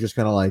ago, and it was just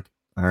kind of like,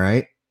 all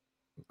right.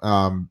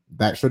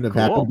 That shouldn't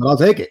have happened, but I'll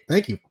take it.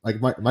 Thank you.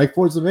 Like Mike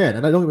Ford's the man,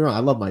 and I don't get me wrong, I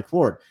love Mike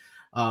Ford.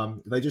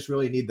 They just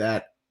really need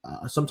that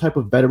some type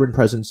of veteran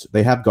presence.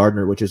 They have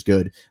Gardner, which is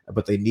good,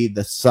 but they need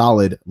the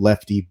solid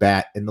lefty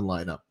bat in the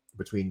lineup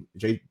between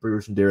Jay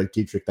Bruce and Derek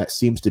Dietrich. That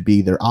seems to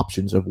be their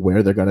options of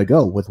where they're going to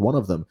go with one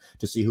of them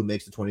to see who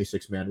makes the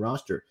 26-man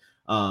roster.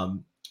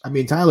 I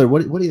mean, Tyler,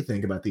 what do you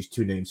think about these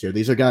 2 names here?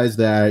 These are guys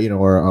that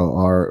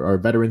are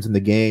veterans in the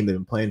game. They've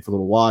been playing for a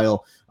little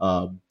while.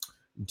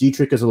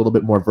 Dietrich is a little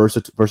bit more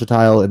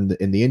versatile in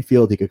the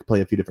infield. He could play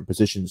a few different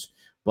positions,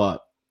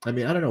 but I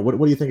mean, I don't know. What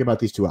do you think about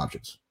these 2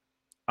 options?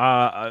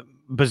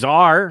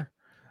 Bizarre.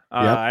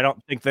 Yep. I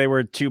don't think they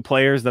were 2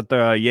 players that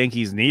the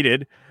Yankees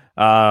needed,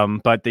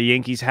 but the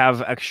Yankees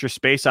have extra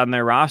space on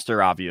their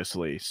roster,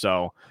 obviously.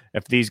 So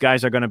if these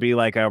guys are going to be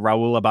like a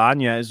Raul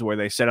Ibanez, where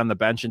they sit on the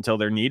bench until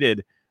they're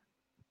needed,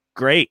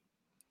 great.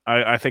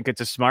 I think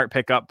it's a smart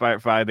pickup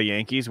by the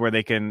Yankees where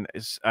they can.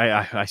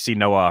 I see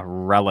Noah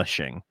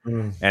relishing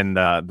and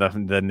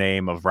the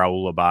name of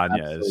Raul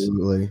Ibanez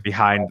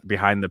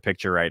behind the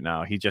picture right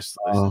now. He just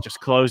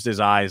closed his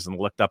eyes and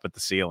looked up at the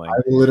ceiling.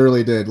 I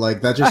literally did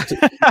like that.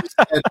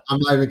 I'm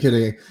not even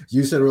kidding.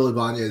 You said Raul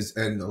Ibanez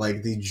and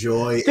like the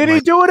joy. Did he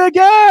do it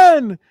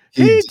again?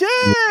 He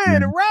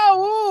did.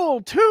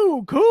 Raul,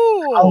 too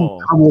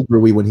cool. How old were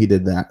we when he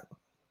did that?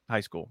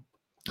 High school,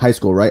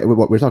 right?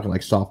 We're talking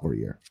like sophomore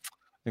year.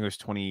 I think it was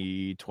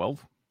 2012,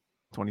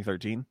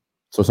 2013.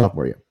 So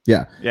sophomore year.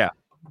 Yeah. Yeah.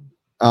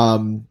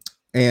 And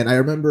I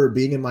remember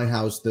being in my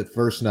house that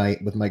first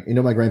night with my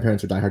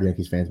grandparents are diehard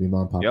Yankees fans. Me,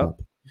 mom, pop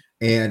up.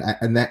 And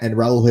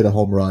Raul hit a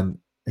home run.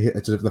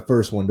 It's the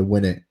first one to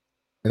win it.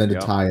 And then to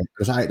tie it.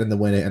 And then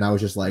win it. And I was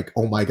just like,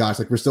 oh my gosh,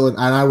 like we're still in,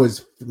 and I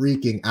was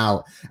freaking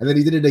out. And then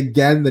he did it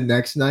again the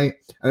next night.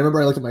 I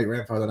remember I looked at my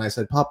grandfather and I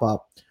said, Pop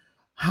up.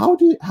 How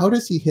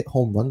does he hit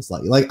home runs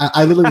like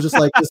I literally was just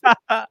like this,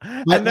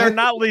 and they're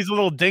not these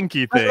little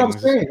dinky things. That's what I'm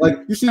saying. Like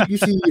you see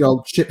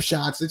chip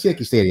shots. It's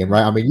Yankee Stadium,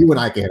 right? I mean, you and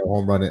I can hit a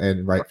home run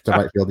and right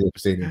field Yankee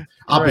Stadium,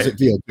 opposite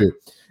field too.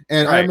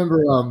 And I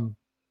remember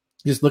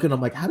just looking. I'm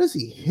like, how does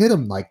he hit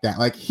him like that?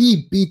 Like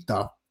he beat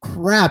the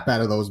crap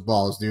out of those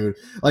balls, dude.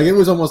 Like it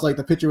was almost like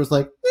the pitcher was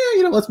like,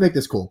 yeah, let's make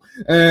this cool.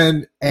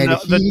 And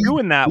the 2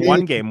 in that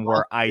one game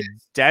were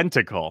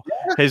identical.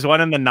 Yeah. His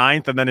one in the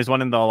 9th and then his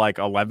one in the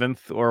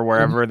 11th or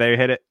wherever they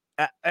hit it.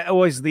 It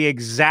was the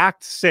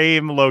exact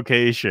same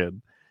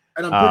location.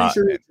 And I'm pretty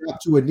sure it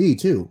dropped to a knee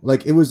too.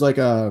 Like it was like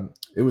a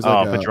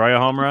Pedroia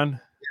home run.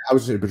 I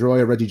was saying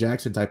Pedroia, Reggie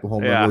Jackson type of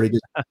home run where he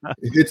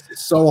just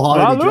hits so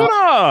hard.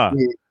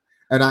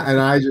 And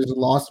I just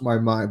lost my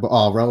mind. But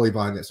Raul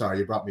Ibanez, sorry,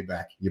 you brought me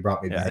back.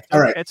 Back. All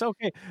right, it's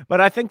okay. But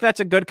I think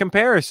that's a good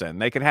comparison.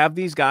 They could have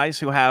these guys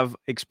who have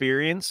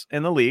experience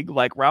in the league,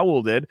 like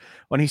Raul did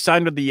when he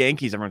signed with the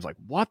Yankees. Everyone's like,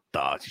 "What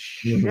the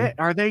shit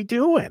are they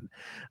doing?"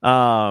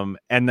 And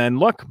then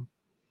look,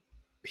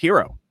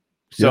 hero.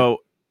 So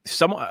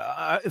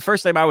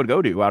first name I would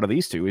go to out of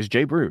these two is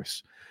Jay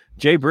Bruce.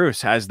 Jay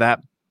Bruce has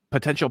that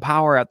potential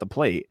power at the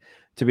plate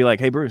to be like,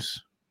 "Hey,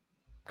 Bruce,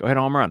 go ahead,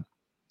 home run."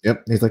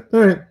 Yep. He's like,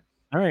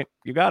 all right,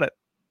 you got it.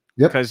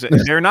 Yep. Because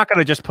they're not going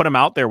to just put him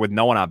out there with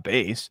no one on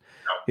base.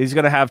 He's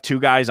going to have two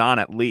guys on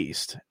at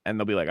least, and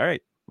they'll be like, "All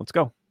right, let's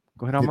go.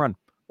 Go ahead, home run."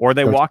 Or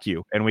they walk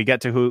you, and we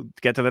get to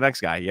the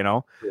next guy.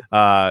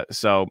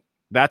 So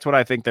that's what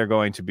I think they're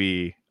going to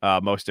be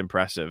most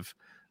impressive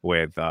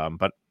with.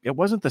 But it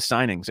wasn't the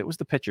signings; it was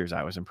the pitchers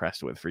I was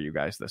impressed with for you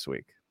guys this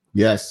week.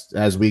 Yes,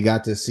 as we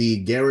got to see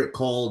Garrett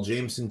Cole,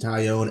 Jameson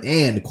Taillon,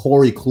 and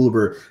Corey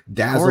Kluber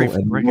dazzle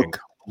and look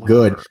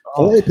good.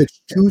 Corey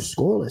pitched 2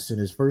 scoreless in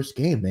his first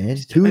game, man.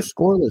 2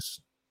 scoreless.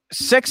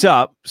 6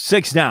 up,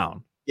 6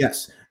 down.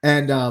 Yes.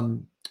 And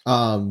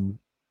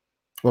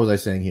what was I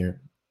saying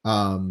here?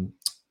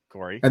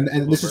 Corey. And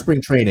this is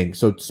spring training.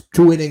 So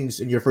 2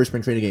 innings in your first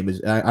spring training game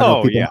is I don't know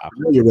if people are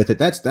familiar with it.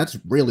 That's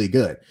really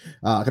good.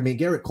 I mean,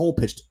 Garrett Cole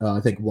pitched I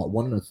think 1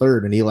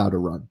 1/3 and he allowed a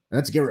run. And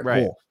that's Garrett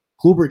Cole.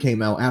 Kluber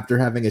came out after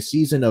having a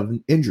season of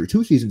injury,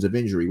 2 seasons of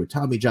injury with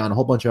Tommy John, a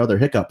whole bunch of other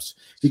hiccups.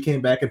 He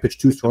came back and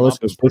pitched 2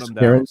 scoreless his first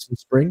appearance in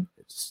spring.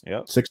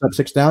 6 up,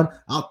 6 down.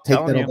 I'll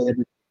take that over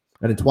and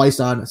then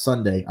twice on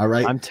Sunday. All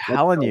right. I'm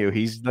telling you,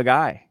 he's the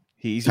guy.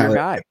 He's your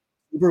guy.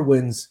 Kluber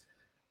wins.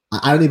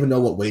 I don't even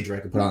know what wager I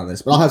could put on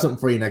this, but I'll have something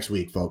for you next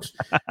week, folks.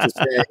 To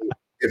say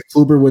if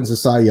Kluber wins the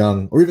Cy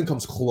Young or even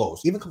comes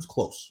close.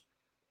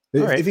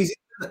 If he's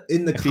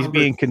in the he's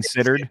being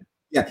considered.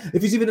 Yeah,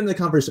 if he's even in the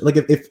conversation, like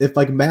if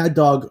like Mad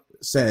Dog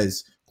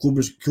says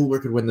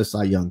Kluber could win the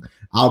Cy Young,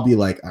 I'll be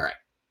like, all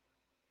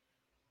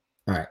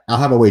right, I'll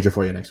have a wager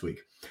for you next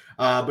week.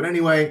 But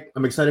anyway,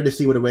 I'm excited to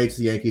see what awaits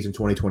the Yankees in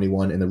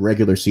 2021 in the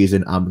regular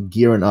season. I'm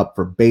gearing up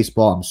for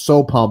baseball. I'm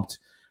so pumped.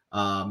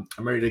 I'm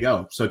ready to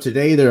go. So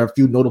today there are a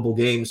few notable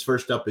games.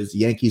 First up is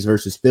Yankees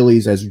versus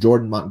Phillies, as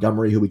Jordan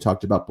Montgomery, who we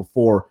talked about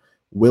before,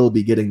 will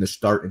be getting the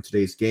start in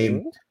today's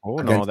game. Oh,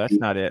 no, that's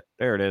not it.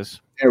 There it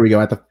is. There we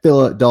go. At the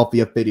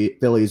Philadelphia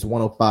Phillies,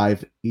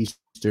 1:05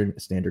 Eastern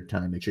Standard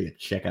Time. Make sure you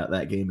check out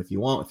that game if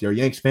you want, if you're a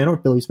Yanks fan or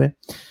a Phillies fan.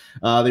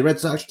 The Red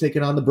Sox are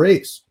taking on the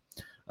Braves.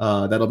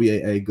 That'll be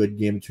a good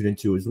game to tune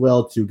into as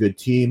well. 2 good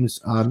teams.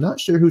 I'm not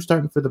sure who's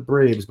starting for the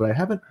Braves, but I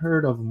haven't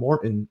heard of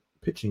Morton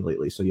pitching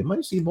lately, so you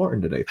might see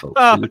Morton today, folks.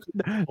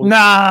 No,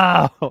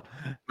 I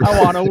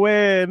want to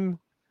win.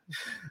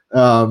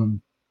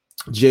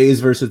 Jays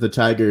versus the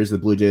Tigers. The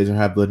Blue Jays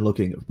have been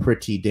looking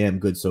pretty damn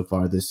good so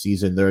far this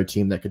season. They're a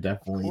team that could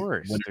definitely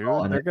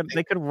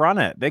they could run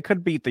it. They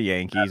could beat the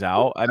Yankees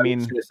out. I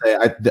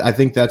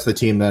think that's the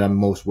team that I'm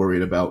most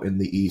worried about in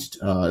the East.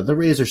 The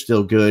Rays are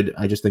still good.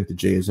 I just think the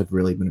Jays have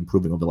really been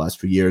improving over the last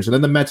few years. And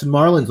then the Mets and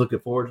Marlins, looking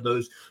forward to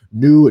those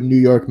new New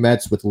York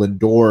Mets with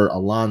Lindor,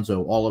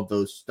 Alonso, all of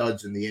those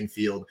studs in the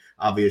infield.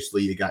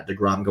 Obviously, you got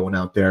DeGrom going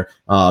out there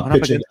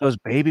pitching. Those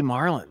baby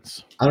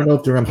Marlins. I don't know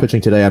if DeGrom's pitching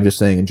today. I'm just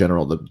saying in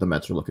general, the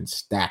Mets are looking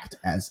stacked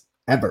as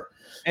ever.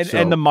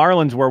 And the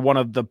Marlins were one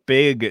of the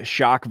big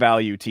shock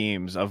value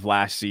teams of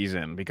last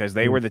season because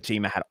they were the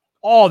team that had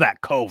all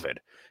that COVID.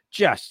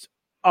 Just,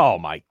 oh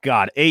my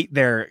God, ate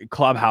their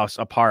clubhouse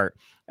apart.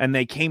 And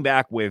they came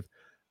back with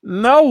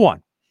no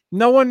one.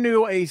 No one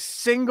knew a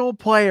single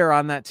player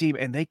on that team.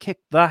 And they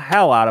kicked the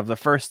hell out of the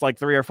first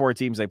 3 or 4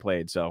 teams they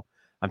played. So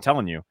I'm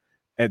telling you,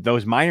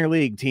 those minor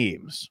league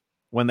teams,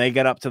 when they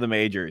get up to the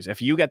majors,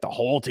 if you get the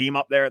whole team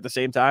up there at the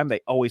same time, they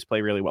always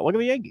play really well. Look at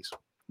the Yankees.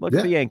 At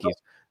the Yankees.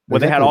 Where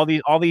they had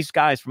all these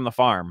guys from the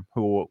farm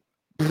who,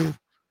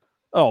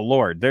 oh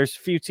Lord, there's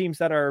few teams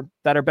that are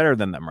better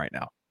than them right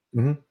now.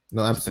 Mm-hmm.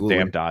 No, absolutely. The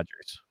damn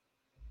Dodgers.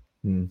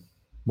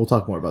 We'll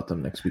talk more about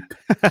them next week.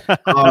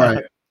 All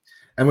right.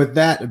 And with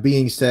that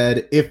being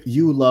said, if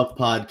you love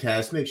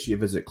podcasts, make sure you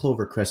visit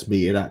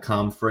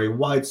clovercrestmedia.com for a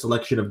wide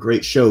selection of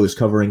great shows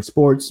covering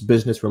sports,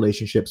 business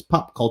relationships,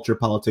 pop culture,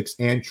 politics,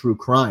 and true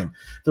crime.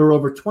 There are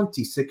over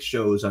 26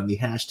 shows on the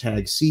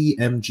hashtag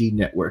CMG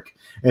Network.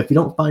 And if you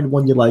don't find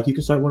one you like, you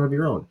can start one of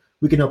your own.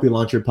 We can help you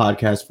launch your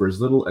podcast for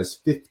as little as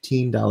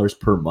 $15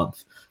 per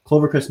month.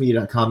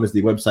 ClovercrestMedia.com is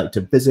the website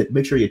to visit.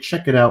 Make sure you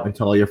check it out and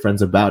tell all your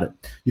friends about it.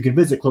 You can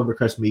visit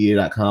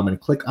ClovercrestMedia.com and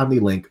click on the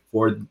link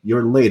for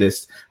your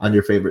latest on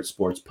your favorite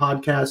sports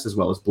podcasts, as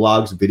well as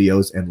blogs,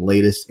 videos, and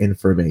latest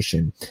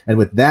information. And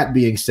with that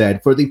being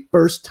said, for the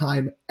first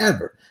time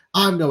ever,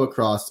 I'm Noah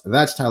Cross,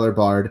 that's Tyler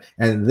Bard,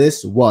 and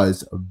this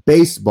was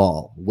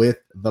Baseball with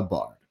the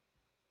Bard.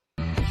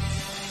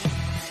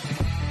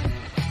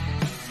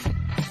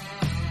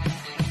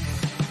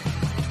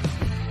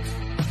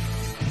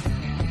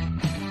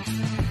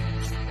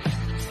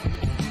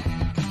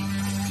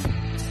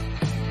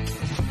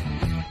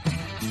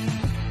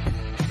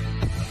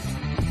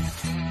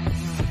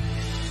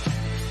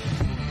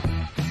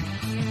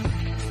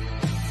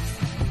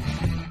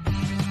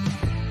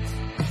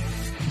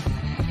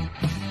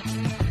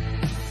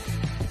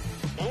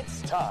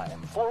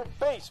 Time for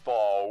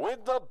Baseball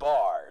with the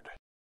Bard.